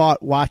have you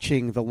thought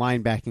watching the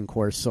linebacking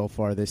core so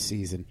far this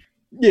season?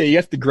 Yeah, you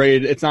have to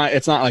grade. It's not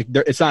like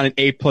it's not an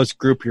A+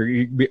 group.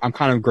 I'm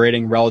kind of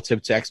grading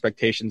relative to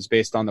expectations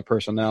based on the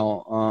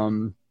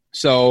personnel.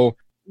 So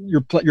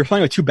you're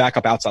playing with 2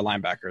 backup outside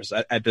linebackers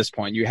at this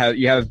point. You have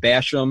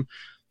Basham,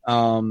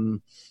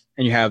 and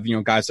you have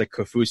guys like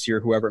Kofusi or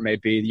whoever it may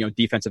be.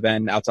 Defensive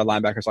end, outside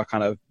linebackers. I'll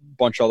kind of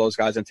bunch all those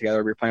guys in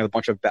together. We're playing with a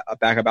bunch of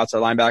backup outside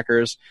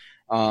linebackers.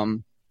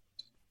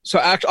 So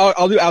actually,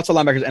 I'll do outside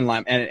linebackers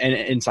and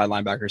inside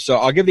linebackers. So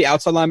I'll give the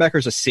outside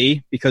linebackers a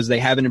C because they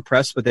haven't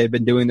impressed, but they've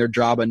been doing their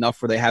job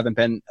enough where they haven't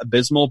been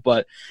abysmal.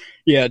 But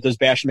yeah, does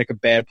Basham make a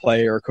bad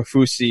play or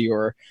Kofusi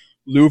or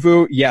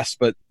Luvu? Yes,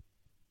 but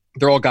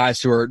they're all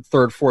guys who are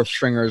third, fourth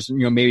stringers,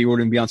 maybe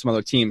wouldn't be on some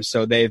other teams.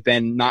 So they've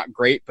been not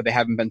great, but they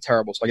haven't been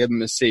terrible. So I give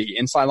them a C.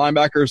 Inside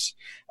linebackers,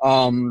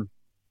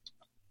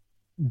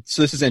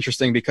 so this is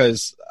interesting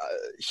because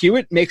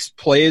Hewitt makes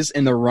plays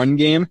in the run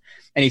game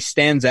and he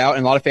stands out.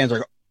 And a lot of fans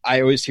are, I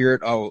always hear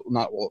it.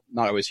 Not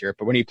always hear it,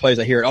 but when he plays,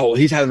 I hear it. Oh,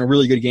 he's having a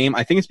really good game.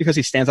 I think it's because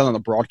he stands out on the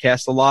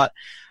broadcast a lot.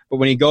 But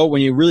when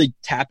you really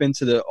tap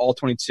into the all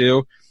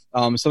 22,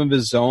 some of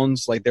his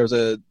zones, like there's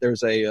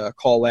a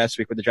call last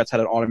week where the Jets had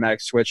an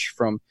automatic switch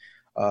from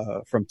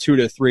 2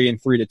 to 3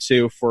 and 3 to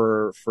 2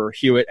 for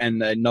Hewitt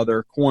and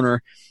another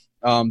corner.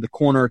 The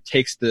corner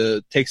takes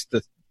the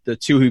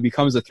 2 who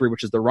becomes the 3,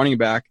 which is the running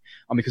back,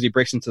 because he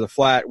breaks into the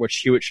flat, which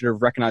Hewitt should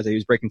have recognized that he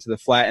was breaking to the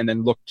flat and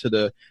then looked to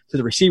the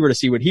receiver to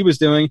see what he was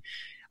doing.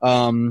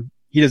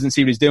 He doesn't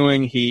see what he's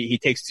doing. He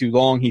takes too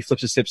long. He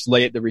flips his hips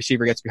late. The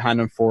receiver gets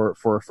behind him for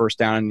a first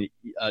down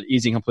and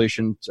easy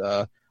completion.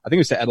 I think it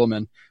was to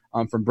Edelman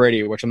from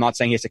Brady, which I'm not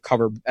saying he has to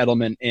cover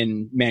Edelman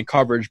in man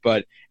coverage,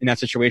 but in that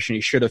situation,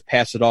 he should have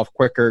passed it off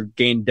quicker,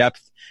 gained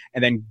depth,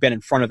 and then been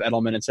in front of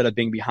Edelman instead of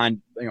being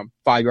behind,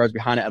 5 yards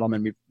behind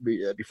Edelman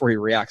before he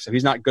reacts. So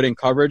he's not good in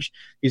coverage.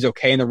 He's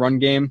okay in the run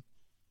game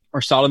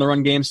or solid in the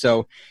run game.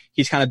 So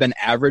he's kind of been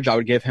average. I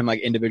would give him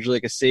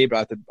doing a C, but I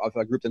have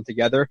to group them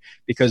together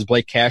because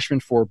Blake Cashman,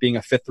 for being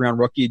a 5th round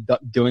rookie,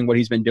 doing what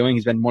he's been doing,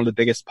 he's been one of the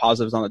biggest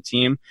positives on the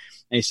team.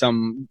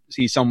 And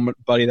he's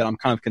somebody that I'm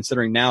kind of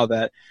considering now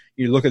that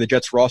you look at the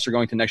Jets roster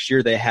going to next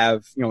year, they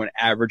have, an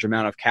average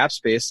amount of cap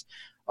space.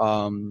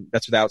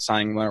 That's without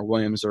signing Leonard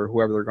Williams or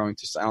whoever they're going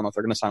to sign. I don't know if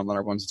they're going to sign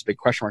Leonard Williams. It's a big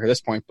question mark at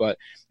this point, but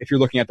if you're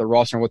looking at the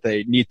roster and what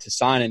they need to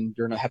sign, and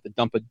you're going to have to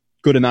dump a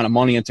good amount of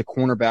money into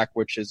cornerback,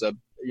 which is a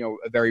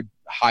very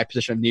high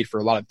position of need for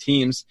a lot of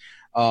teams,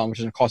 which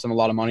is going to cost them a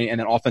lot of money, and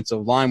then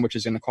offensive line, which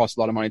is going to cost a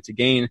lot of money to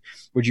gain.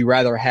 Would you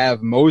rather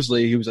have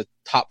Mosley, who's a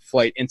top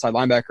flight inside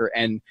linebacker,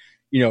 and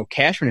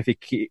Cashman,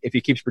 if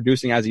he keeps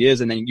producing as he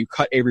is, and then you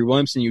cut Avery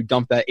Williamson, you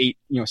dump that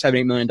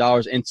 $7-8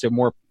 million into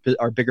more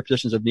or bigger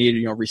positions of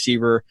need,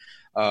 receiver,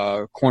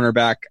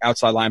 cornerback,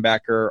 outside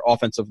linebacker,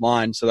 offensive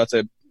line. So that's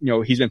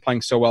he's been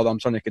playing so well that I'm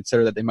starting to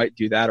consider that they might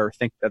do that or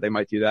think that they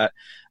might do that.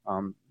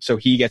 So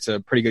he gets a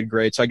pretty good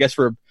grade. So I guess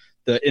for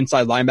the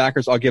inside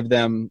linebackers, I'll give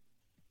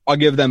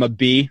them a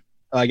B,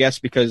 I guess,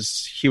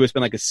 because Hewitt's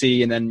been like a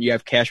C, and then you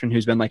have Cashman,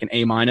 who's been like an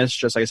A-.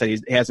 Just like I said, he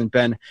hasn't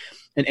been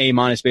an A-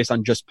 based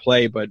on just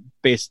play, but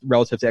based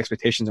relative to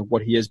expectations of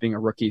what he is being a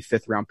rookie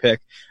 5th round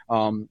pick.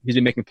 He's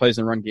been making plays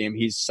in the run game.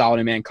 He's solid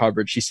in man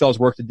coverage. He still has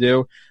work to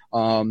do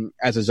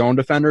as a zone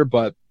defender,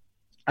 but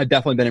I've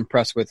definitely been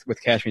impressed with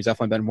Cashman. He's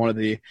definitely been one of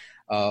the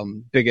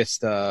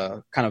biggest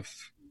kind of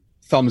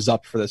thumbs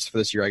up for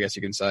this year, I guess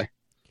you can say.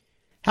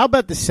 How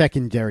about the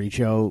secondary,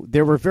 Joe?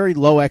 There were very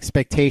low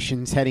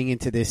expectations heading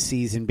into this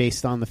season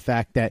based on the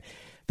fact that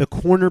the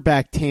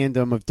cornerback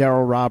tandem of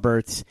Darryl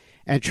Roberts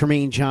and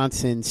Tremaine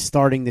Johnson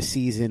starting the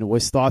season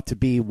was thought to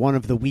be one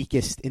of the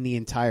weakest in the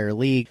entire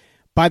league.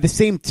 By the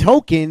same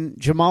token,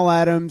 Jamal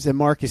Adams and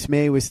Marcus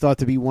May was thought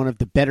to be one of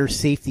the better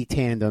safety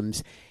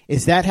tandems.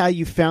 Is that how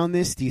you found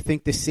this? Do you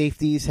think the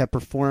safeties have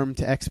performed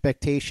to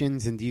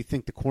expectations, and do you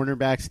think the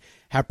cornerbacks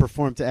have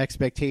performed to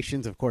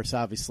expectations? Of course,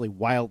 obviously,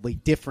 wildly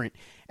different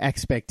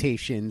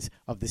expectations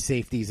of the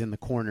safeties and the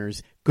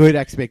corners. Good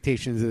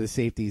expectations of the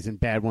safeties and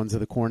bad ones of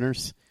the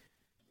corners.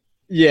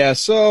 Yeah,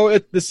 so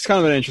this is kind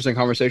of an interesting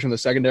conversation with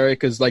the secondary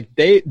because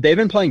they've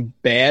been playing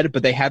bad,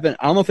 but they haven't.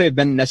 I don't know if they've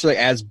been necessarily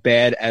as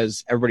bad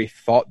as everybody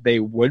thought they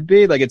would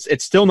be.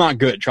 It's still not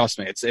good. Trust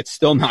me, it's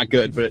still not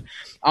good. But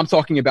I'm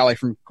talking about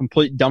from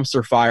complete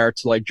dumpster fire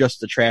to just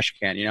the trash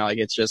can.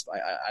 It's just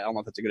I don't know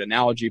if that's a good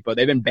analogy, but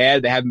they've been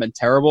bad. They haven't been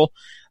terrible.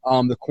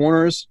 The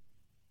corners,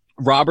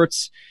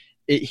 Roberts.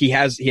 He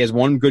has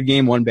one good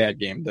game, one bad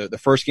game. The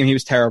first game he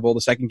was terrible.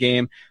 The second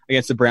game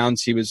against the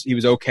Browns he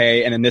was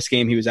okay, and in this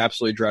game he was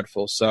absolutely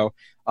dreadful. So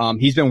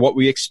he's been what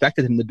we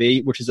expected him to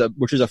be, which is a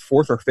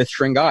 4th or 5th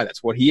string guy.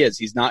 That's what he is.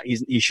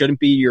 He shouldn't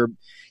be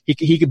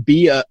he could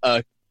be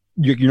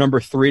your number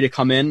 3 to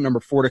come in,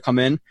 number 4 to come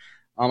in.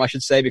 I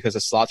should say, because the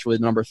slot's really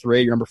the number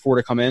 3, your number 4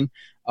 to come in.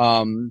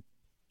 On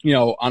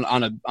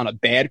a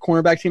bad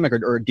cornerback team, like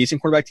or a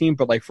decent cornerback team,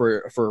 but like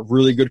for a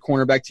really good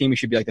cornerback team, he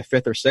should be like the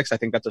 5th or 6th. I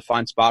think that's a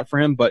fine spot for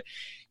him, but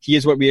he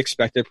is what we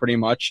expected pretty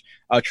much.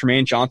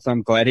 Tremaine Johnson,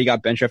 I'm glad he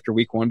got benched after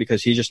week 1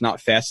 because he's just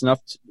not fast enough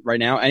right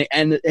now,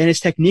 and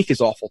his technique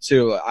is awful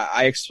too.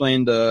 I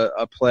explained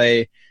a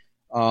play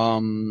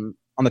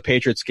on the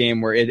Patriots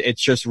game where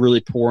it's just really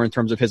poor in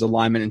terms of his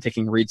alignment and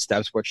taking read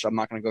steps, which I'm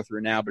not going to go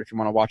through now, but if you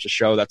want to watch the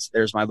show,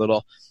 there's my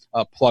little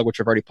plug, which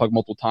I've already plugged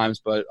multiple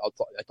times, but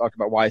I talked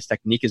about why his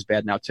technique is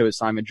bad now too.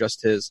 It's not even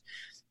just his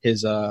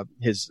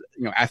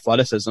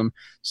athleticism.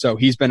 So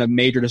he's been a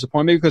major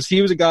disappointment because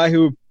he was a guy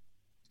who,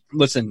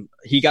 listen,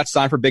 he got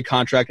signed for a big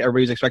contract.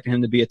 Everybody's expecting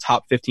him to be a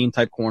top 15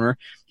 type corner.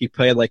 He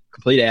played like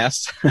complete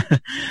ass.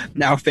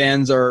 Now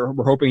fans were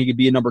hoping he could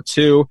be a number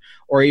 2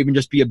 or even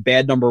just be a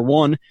bad number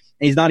 1.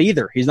 And he's not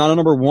either. He's not a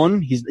number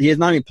 1. He is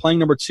not even playing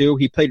number 2.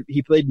 He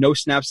played no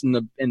snaps in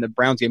the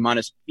Browns game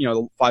minus,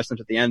 the 5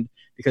 snaps at the end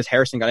because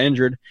Harrison got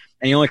injured.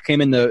 And he only came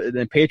in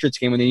the Patriots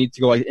game when they needed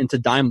to go into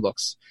dime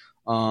looks.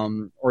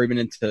 Or even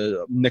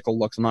into nickel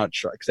looks. I'm not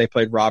sure because they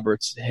played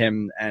Roberts,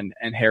 him and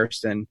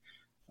Harrison.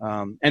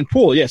 And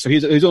Poole, yeah. So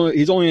he's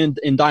only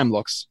in dime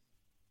looks.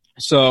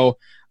 So,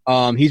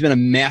 he's been a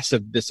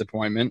massive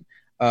disappointment.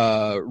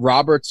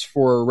 Roberts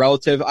for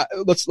relative,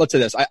 let's say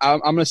this. I'm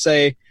going to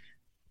say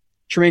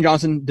Tremaine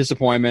Johnson,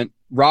 disappointment.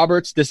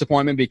 Roberts,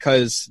 disappointment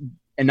because,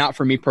 and not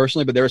for me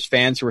personally, but there was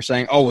fans who were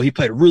saying, oh, well, he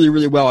played really,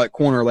 really well at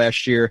corner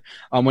last year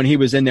when he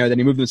was in there. Then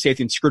he moved to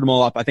safety and screwed them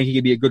all up. I think he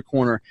could be a good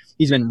corner.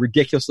 He's been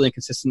ridiculously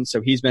inconsistent, so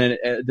he's been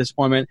a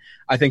disappointment.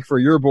 I think for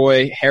your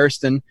boy,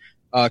 Harrison,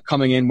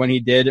 coming in when he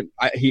did,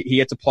 he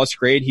gets a plus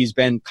grade. He's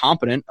been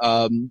competent.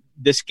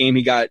 This game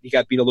he got beat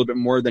a little bit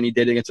more than he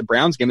did against the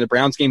Browns game. The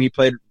Browns game he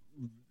played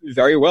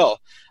very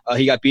well.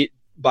 He got beat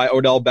by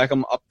Odell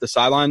Beckham up the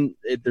sideline.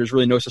 There's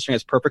really no such thing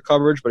as perfect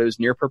coverage, but it was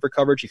near perfect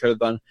coverage. He could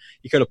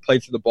have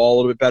played through the ball a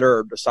little bit better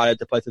or decided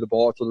to play through the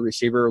ball to the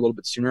receiver a little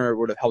bit sooner. It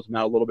would have helped him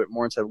out a little bit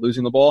more instead of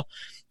losing the ball.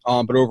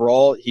 But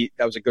overall,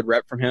 that was a good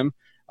rep from him.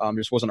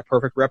 Just wasn't a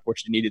perfect rep,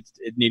 which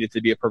it needed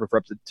to be a perfect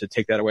rep to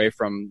take that away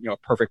from, a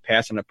perfect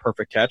pass and a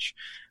perfect catch.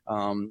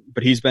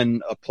 But he's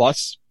been a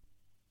plus.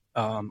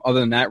 Other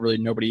than that, really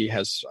nobody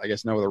has, I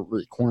guess no other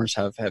really corners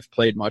have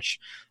played much,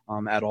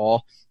 at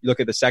all. You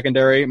look at the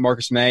secondary,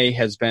 Marcus May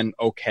has been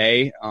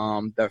okay.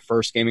 That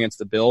first game against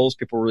the Bills,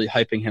 people were really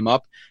hyping him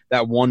up.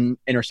 That one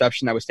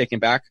interception that was taken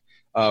back,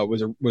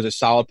 was a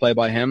solid play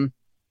by him.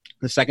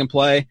 The second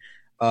play,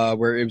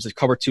 where it was a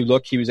cover 2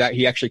 look.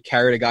 He actually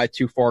carried a guy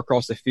too far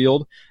across the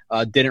field,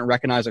 didn't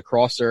recognize a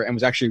crosser, and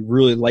was actually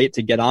really late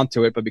to get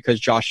onto it. But because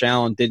Josh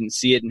Allen didn't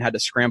see it and had to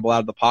scramble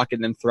out of the pocket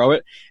and then throw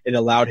it, it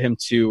allowed him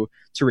to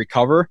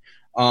recover.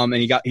 And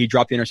he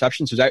dropped the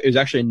interception. So it was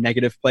actually a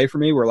negative play for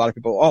me, where a lot of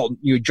people,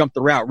 you jumped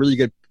the route, really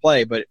good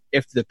play. But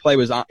if the play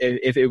was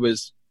if it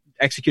was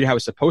executed how it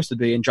was supposed to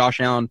be, and Josh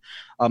Allen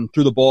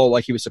threw the ball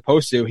like he was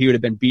supposed to, he would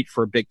have been beat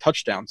for a big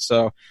touchdown.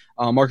 So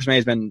Marcus May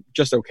has been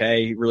just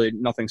okay, really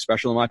nothing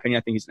special in my opinion.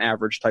 I think he's an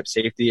average type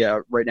safety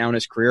right now in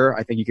his career.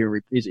 I think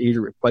he's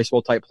a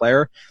replaceable type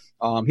player.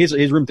 He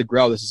has room to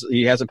grow.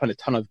 He hasn't played a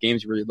ton of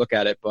games. You really look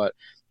at it, but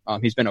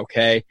he's been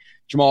okay.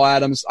 Jamal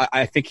Adams,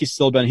 I think he's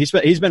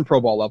been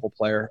Pro Bowl level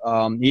player.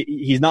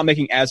 He's not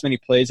making as many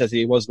plays as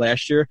he was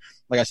last year.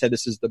 Like I said,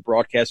 this is the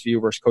broadcast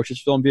view versus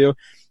coach's film view.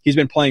 He's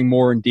been playing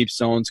more in deep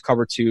zones,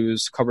 cover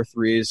 2s, cover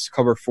 3s,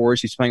 cover 4s.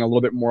 He's playing a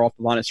little bit more off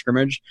the line of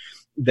scrimmage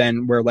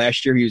than where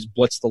last year he was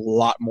blitzed a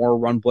lot more,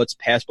 run blitz,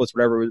 pass blitz,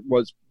 whatever it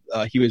was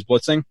he was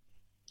blitzing.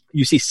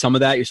 You see some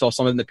of that. You saw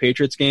some of it in the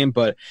Patriots game,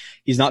 but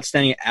he's not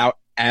standing out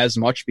as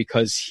much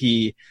because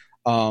he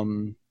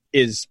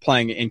is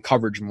playing in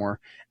coverage more.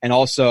 And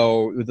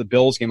also with the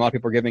Bills game, a lot of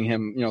people are giving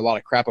him, a lot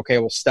of crap. Okay,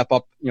 we'll step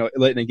up,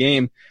 late in the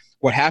game.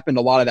 What happened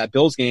a lot of that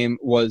Bills game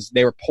was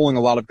they were pulling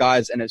a lot of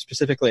guys and it's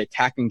specifically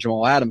attacking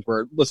Jamal Adams,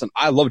 where, listen,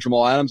 I love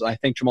Jamal Adams. I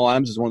think Jamal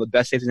Adams is one of the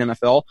best safeties in the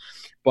NFL.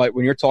 But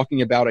when you're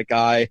talking about a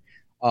guy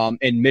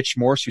and Mitch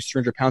Morse, who's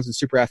 300 pounds and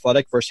super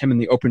athletic, versus him in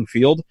the open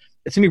field,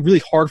 it's going to be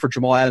really hard for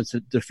Jamal Adams to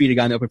defeat a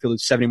guy in the open field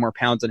who's 70 more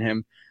pounds than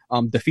him,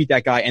 defeat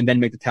that guy, and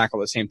then make the tackle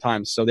at the same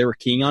time. So they were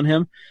keying on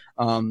him.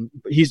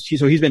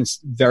 He's been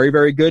very,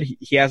 very good.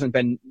 He hasn't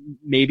been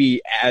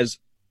maybe as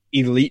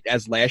elite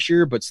as last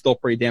year, but still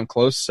pretty damn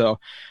close. So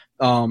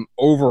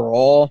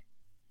overall,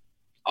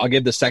 I'll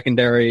give the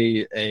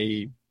secondary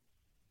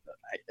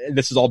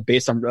this is all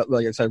based on,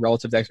 like I said,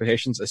 relative to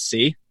expectations, a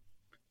C.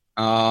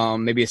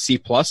 Maybe a C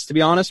plus, to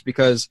be honest,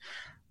 because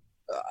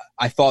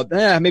I thought,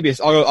 maybe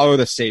I'll go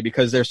with a C,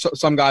 because there's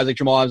some guys like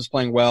Jamal Adams is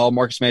playing well.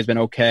 Marcus May has been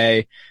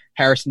okay.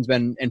 Harrison's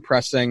been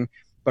impressing,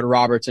 but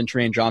Roberts and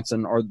Tremaine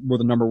Johnson were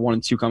the number 1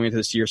 and 2 coming into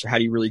this year. So how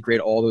do you really grade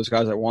all those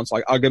guys at once?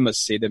 Like, I'll give them a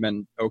C. They've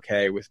been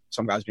okay, with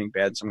some guys being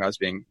bad, some guys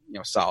being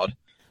solid.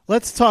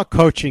 Let's talk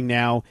coaching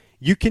now.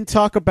 You can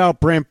talk about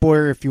Brant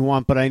Boyer if you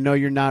want, but I know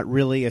you're not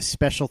really a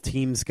special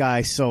teams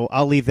guy, so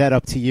I'll leave that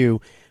up to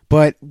you.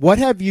 But what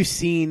have you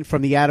seen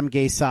from the Adam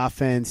Gase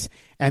offense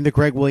and the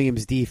Gregg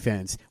Williams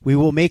defense? We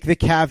will make the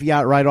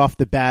caveat right off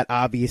the bat,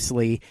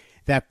 obviously,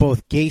 that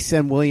both Gase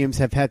and Williams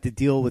have had to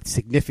deal with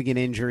significant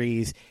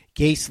injuries.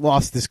 Gase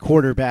lost his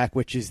quarterback,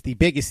 which is the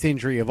biggest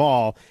injury of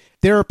all.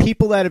 There are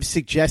people that have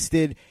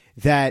suggested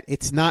that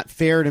it's not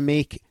fair to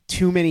make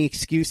too many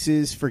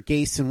excuses for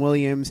Gase and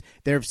Williams.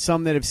 There are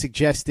some that have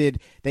suggested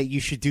that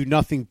you should do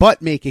nothing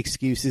but make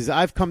excuses.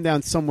 I've come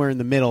down somewhere in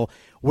the middle.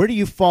 Where do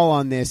you fall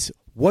on this?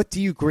 What do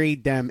you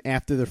grade them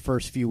after the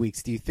first few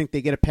weeks? Do you think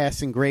they get a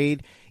passing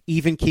grade,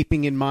 even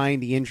keeping in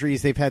mind the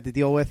injuries they've had to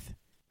deal with?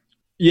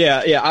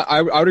 Yeah,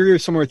 I would agree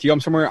with somewhere with you. I'm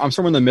somewhere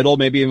in the middle,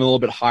 maybe even a little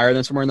bit higher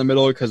than somewhere in the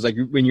middle, because like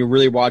when you're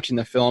really watching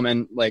the film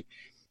and like,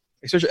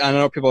 especially, I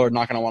know people are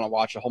not going to want to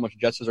watch a whole bunch of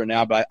Jets right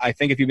now, but I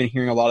think if you've been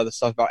hearing a lot of the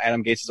stuff about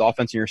Adam Gase's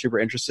offense and you're super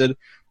interested,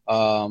 I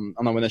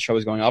don't know when the show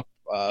is going up,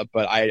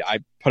 but I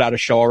put out a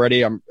show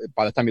already.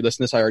 By the time you listen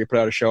to this, I already put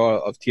out a show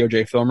of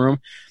TOJ Film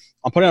Room.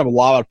 I'm putting up a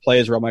lot of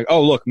plays where I'm like,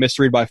 oh, look,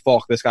 misread by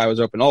Falk, this guy was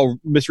open. Oh,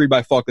 misread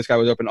by Falk, this guy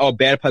was open. Oh,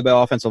 bad play by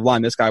offensive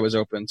line, this guy was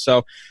open.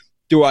 So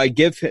do I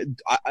give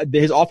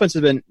his offense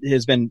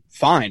has been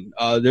fine.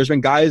 There's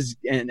been guys,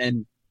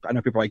 and I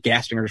know people are like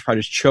gasping or just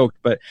probably just choked,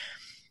 but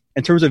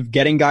in terms of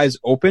getting guys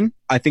open,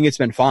 I think it's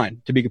been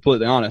fine, to be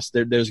completely honest.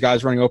 There's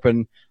guys running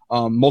open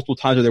multiple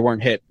times where they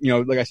weren't hit. You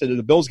know, like I said, in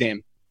the Bills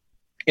game,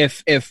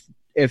 if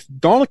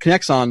Darnold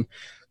connects on a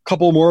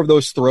couple more of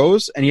those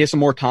throws and he has some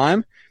more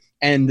time,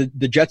 and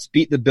the Jets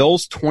beat the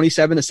Bills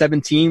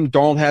 27-17.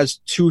 Darnold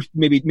has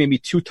maybe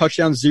two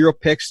touchdowns, 0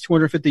 picks,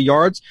 250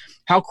 yards.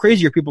 How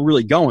crazy are people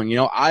really going? You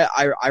know,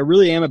 I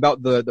really am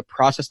about the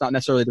process, not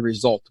necessarily the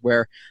result,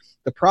 where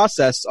the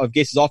process of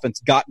Gase's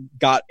offense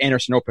got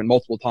Anderson open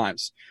multiple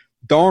times.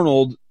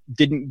 Darnold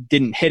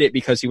didn't hit it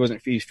because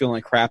he's feeling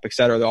like crap, et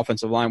cetera, the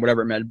offensive line,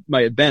 whatever it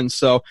might have been.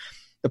 So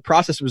the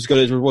process was good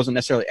as it wasn't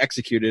necessarily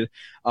executed.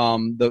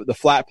 The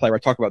flat play where I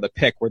talk about the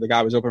pick where the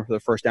guy was open for the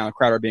first down,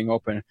 Crowder being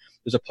open.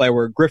 There's a play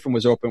where Griffin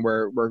was open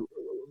where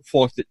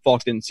Falk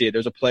didn't see it.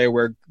 There's a play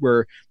where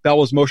Bell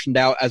was motioned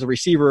out as a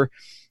receiver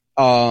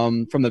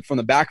from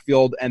the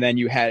backfield, and then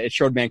it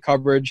showed man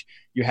coverage.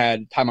 You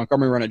had Ty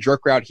Montgomery run a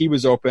jerk route. He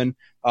was open.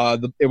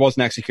 It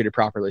wasn't executed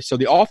properly. So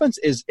the offense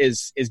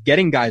is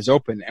getting guys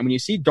open. And when you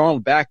see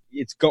Darnold back,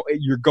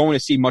 you're going to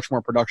see much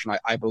more production,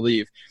 I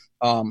believe.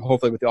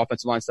 Hopefully with the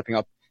offensive line stepping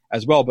up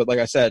as well. But like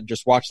I said,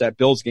 just watch that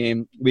Bills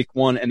game week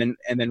 1 and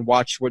then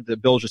watch what the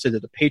Bills just did to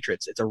the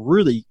Patriots. It's a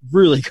really,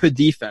 really good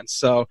defense.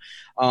 So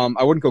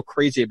I wouldn't go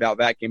crazy about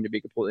that game, to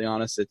be completely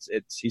honest.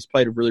 He's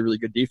played really, really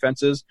good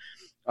defenses.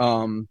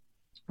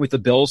 With the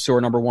Bills, who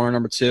are number 1 or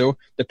number 2,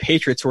 the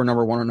Patriots, who are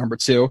number 1 or number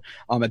 2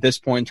 at this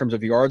point in terms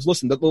of yards.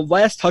 Listen, the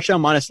last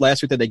touchdown minus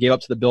last week that they gave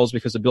up to the Bills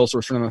because the Bills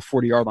were running on the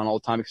 40-yard line all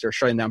the time because they were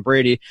shutting down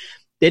Brady,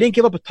 they didn't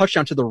give up a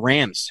touchdown to the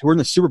Rams, who were in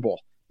the Super Bowl.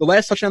 The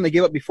last touchdown they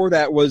gave up before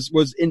that was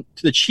to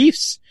the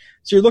Chiefs.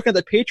 So you're looking at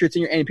the Patriots,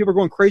 and people are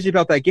going crazy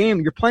about that game.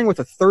 You're playing with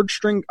a third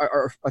string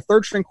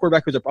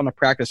quarterback who's on the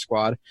practice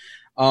squad,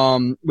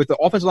 with the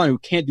offensive line who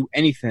can't do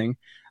anything.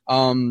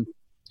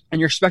 And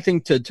you're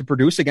expecting to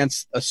produce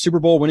against a Super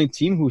Bowl winning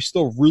team who's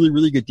still really,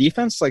 really good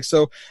defense. Like,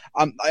 so,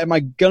 am I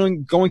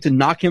going to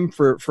knock him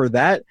for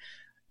that?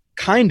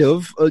 Kind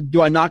of.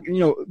 Do I knock,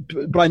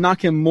 but I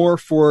knock him more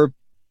for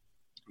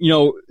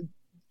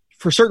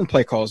certain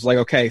play calls, like,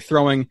 okay,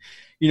 throwing,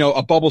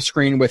 a bubble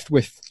screen with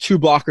 2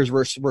 blockers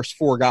versus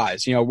 4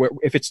 guys.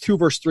 If it's 2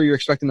 versus 3, you're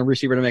expecting the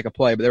receiver to make a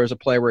play, but there was a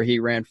play where he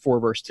ran 4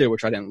 versus 2,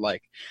 which I didn't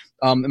like.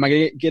 Am I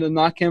going to get a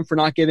knock him for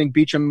not giving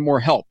Beachum more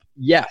help?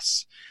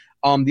 Yes.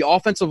 The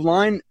offensive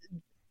line,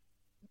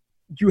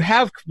 you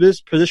have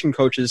this position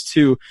coaches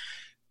to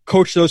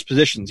coach those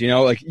positions.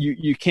 Like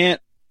you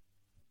can't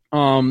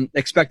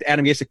expect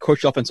Adam Gase to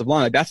coach the offensive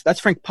line. Like that's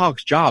Frank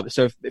Pollock's job.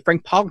 So if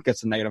Frank Pollock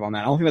gets a negative on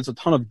that, I don't think that's a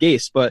ton of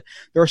Gase, but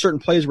there are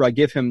certain plays where I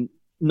give him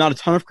not a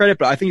ton of credit,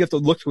 but I think you have to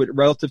look to it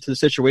relative to the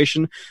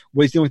situation,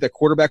 what he's dealing with that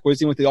quarterback, what he's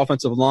dealing with the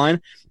offensive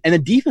line, and the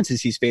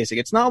defenses he's facing.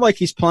 It's not like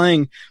he's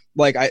playing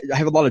like I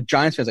have a lot of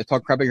Giants fans. I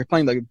talk crap, but you're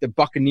playing like the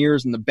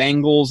Buccaneers and the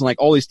Bengals and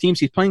like all these teams.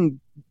 He's playing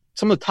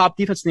some of the top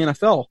defense in the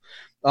NFL.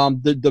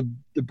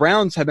 The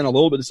Browns have been a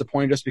little bit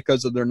disappointing just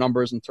because of their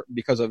numbers and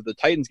because of the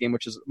Titans game,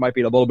 which might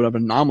be a little bit of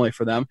an anomaly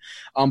for them.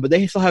 But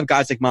they still have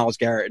guys like Myles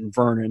Garrett and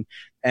Vernon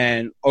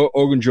and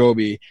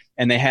Ogunjobi,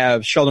 and they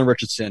have Sheldon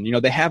Richardson.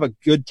 They have a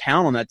good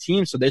talent on that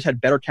team, so they just had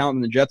better talent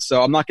than the Jets.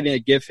 So I'm not going to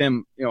give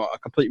him, a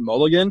complete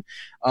mulligan,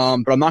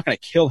 but I'm not going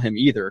to kill him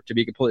either, to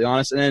be completely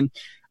honest. And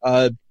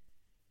then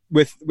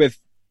with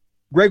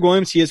Gregg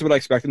Williams, he is what I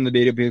expect him to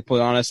be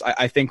completely honest.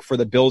 I think for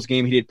the Bills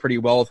game, he did pretty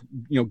well,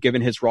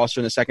 given his roster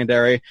in the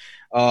secondary.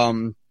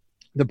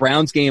 The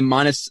Browns game,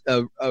 minus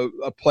a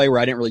play where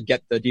I didn't really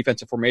get the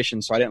defensive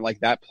formation, so I didn't like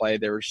that play.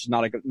 There was just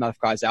not enough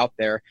guys out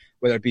there,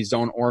 whether it be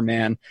zone or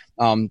man,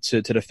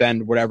 to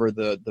defend whatever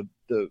the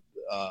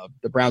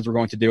Browns were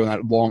going to do in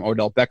that long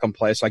Odell Beckham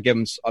play. So I give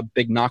him a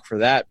big knock for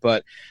that.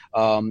 But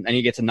and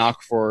he gets a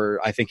knock for,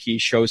 I think he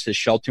shows his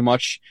shell too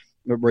much,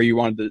 where you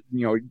wanted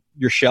to,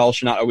 your shell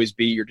should not always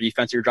be your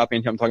defense. You're dropping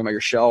into, I'm talking about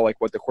your shell, like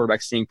what the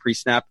quarterback's seeing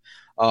pre-snap.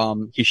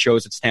 He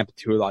shows it's Tampa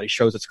 2 a lot. He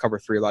shows it's cover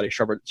 3 a lot. He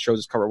shows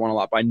it's cover 1 a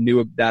lot. But I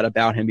knew that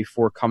about him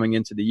before coming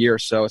into the year,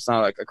 so it's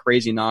not like a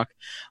crazy knock.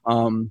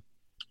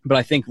 But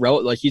I think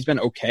like he's been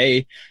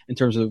okay in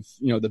terms of,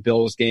 the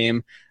Bills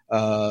game,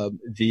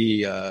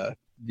 the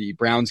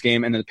Browns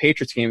game, and then the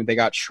Patriots game. They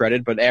got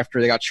shredded, but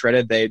after they got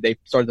shredded, they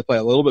started to play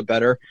a little bit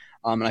better.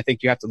 And I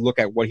think you have to look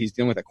at what he's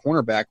dealing with at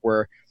cornerback,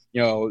 where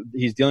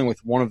he's dealing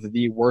with one of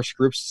the worst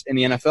groups in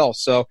the NFL.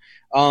 So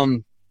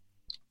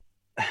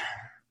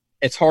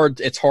it's hard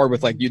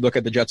with, like, you look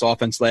at the Jets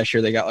offense last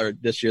year,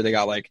 this year they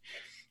got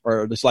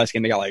or this last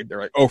game, they're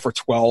like 0 for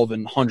 12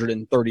 and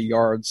 130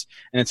 yards,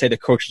 and then say the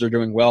coaches are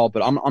doing well,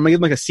 but I'm going to give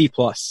them like a C+.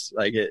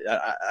 Like,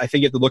 I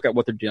think you have to look at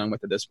what they're dealing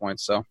with at this point.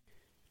 So,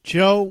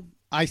 Joe,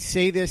 I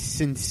say this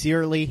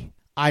sincerely.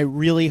 I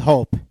really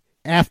hope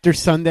after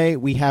Sunday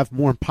we have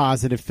more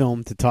positive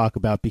film to talk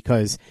about,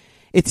 because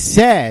it's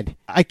sad.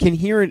 I can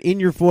hear it in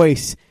your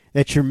voice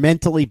that you're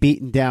mentally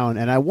beaten down,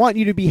 and I want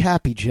you to be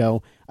happy,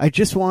 Joe. I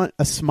just want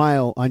a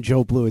smile on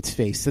Joe Blewett's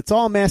face. That's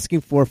all I'm asking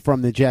for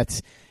from the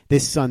Jets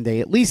this Sunday.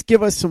 At least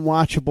give us some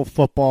watchable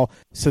football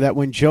so that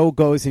when Joe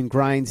goes and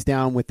grinds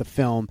down with the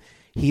film,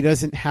 he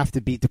doesn't have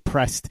to be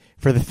depressed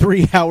for the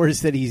 3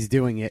 hours that he's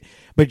doing it.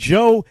 But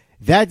Joe,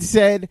 that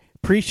said,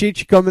 appreciate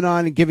you coming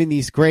on and giving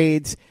these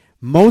grades.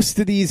 Most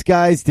of these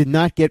guys did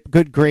not get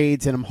good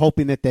grades, and I'm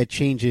hoping that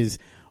changes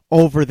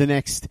over the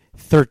next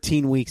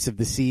 13 weeks of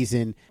the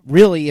season.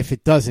 Really, if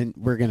it doesn't,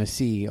 we're going to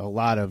see a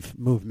lot of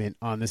movement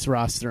on this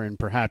roster, and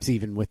perhaps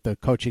even with the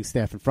coaching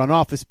staff and front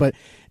office. But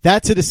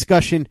that's a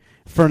discussion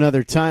for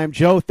another time.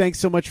 Joe, thanks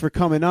so much for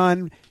coming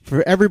on.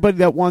 For everybody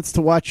that wants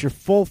to watch your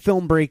full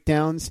film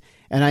breakdowns,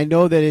 and I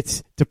know that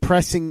it's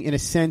depressing in a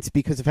sense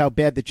because of how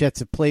bad the Jets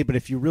have played, but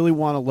if you really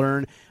want to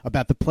learn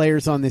about the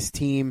players on this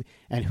team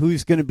and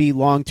who's going to be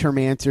long-term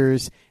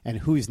answers and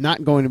who's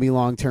not going to be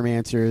long-term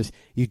answers,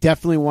 you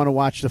definitely want to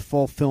watch the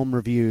full film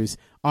reviews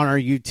on our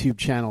YouTube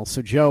channel.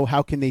 So, Joe,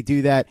 how can they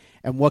do that,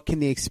 and what can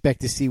they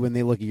expect to see when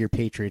they look at your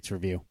Patriots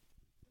review?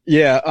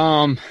 Yeah,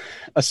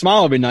 a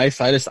smile would be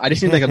nice. I just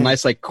need like a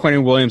nice, like,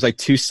 Quentin Williams, like,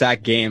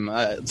 2-sack game.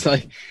 It's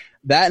like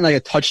that and like a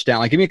touchdown.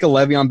 Like, give me like a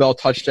Le'Veon Bell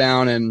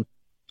touchdown, and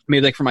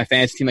maybe like for my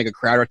fantasy team, like a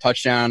Crowder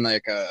touchdown,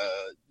 like a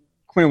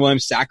Quentin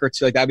Williams sack or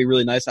two. Like, that'd be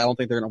really nice. I don't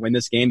think they're going to win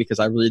this game because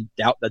I really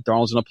doubt that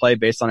Darnold's going to play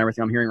based on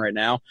everything I'm hearing right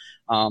now.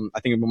 I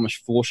think I'm almost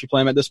foolish to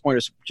play him at this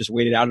point. Just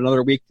wait it out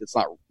another week. Let's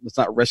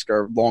not risk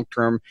our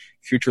long-term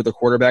future of the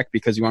quarterback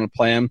because you want to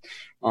play him,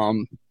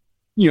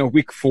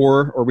 week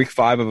 4 or week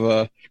 5 of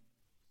a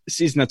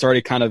season that's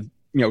already kind of,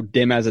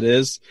 dim as it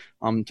is,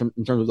 in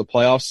terms of the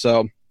playoffs.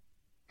 So,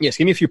 yes,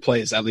 give me a few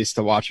plays at least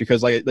to watch,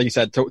 because like you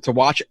said, to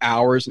watch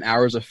hours and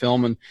hours of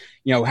film and,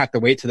 have to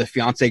wait till the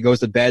fiance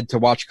goes to bed to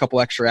watch a couple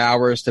extra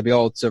hours to be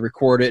able to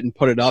record it and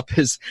put it up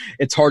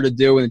it's hard to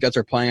do when the Jets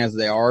are playing as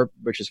they are,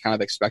 which is kind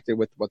of expected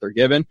with what they're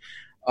given.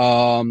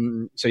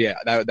 So yeah,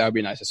 that would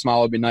be nice. A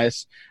smile would be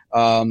nice.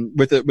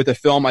 With the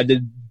film, I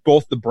did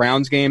both the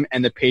Browns game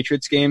and the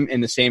Patriots game in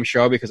the same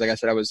show because, like I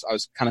said, I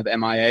was kind of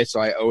MIA, so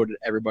I owed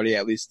everybody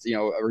at least,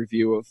 a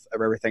review of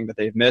everything that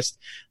they've missed.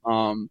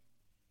 And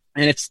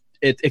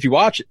if you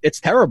watch,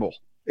 it's terrible.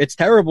 It's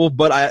terrible.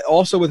 But I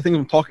also, with the things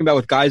I'm talking about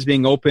with guys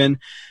being open,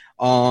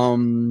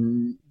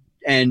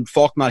 and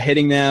Falk not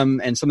hitting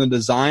them and some of the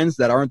designs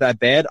that aren't that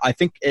bad, I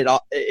think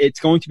it's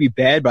going to be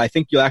bad, but I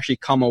think you'll actually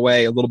come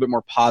away a little bit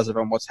more positive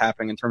on what's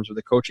happening in terms of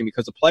the coaching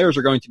because the players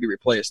are going to be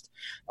replaced.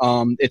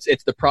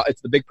 It's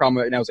the big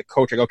problem right now as a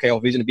coach. Like, okay, well,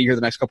 if he's going to be here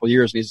the next couple of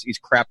years and he's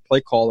crap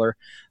play caller,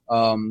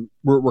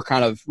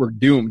 we're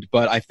doomed.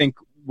 But I think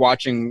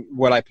watching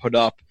what I put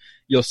up,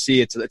 you'll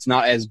see it's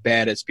not as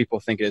bad as people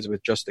think it is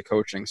with just the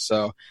coaching.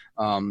 So,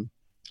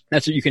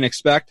 that's what you can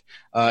expect.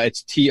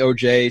 It's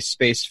TOJ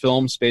space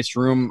film space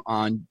room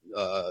on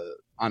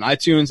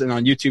iTunes, and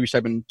on YouTube you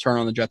type in Turn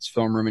on the Jets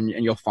Film Room and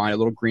you'll find a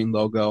little green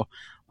logo.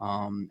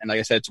 And like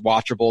I said, it's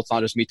watchable. It's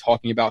not just me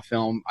talking about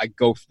film. I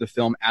go through the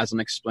film as I'm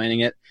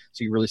explaining it,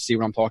 so you really see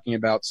what I'm talking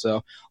about.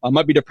 So it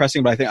might be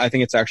depressing, but I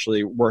think it's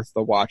actually worth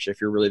the watch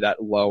if you're really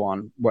that low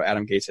on what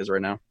Adam Gase is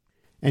right now.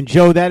 And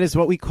Joe, that is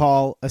what we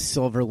call a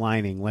silver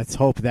lining. Let's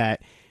hope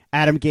that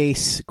Adam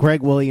Gase,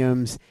 Gregg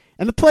Williams,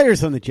 and the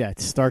players on the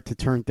Jets start to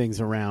turn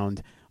things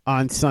around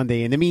on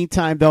Sunday. In the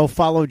meantime, though,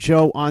 follow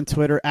Joe on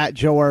Twitter at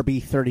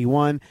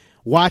JoeRB31.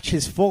 Watch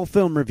his full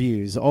film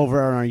reviews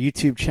over on our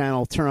YouTube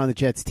channel, Turn on the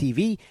Jets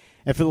TV.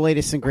 And for the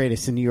latest and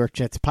greatest in New York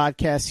Jets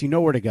podcasts, you know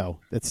where to go.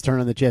 That's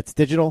Turn on the Jets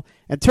Digital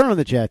and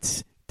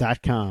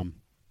TurnOnTheJets.com.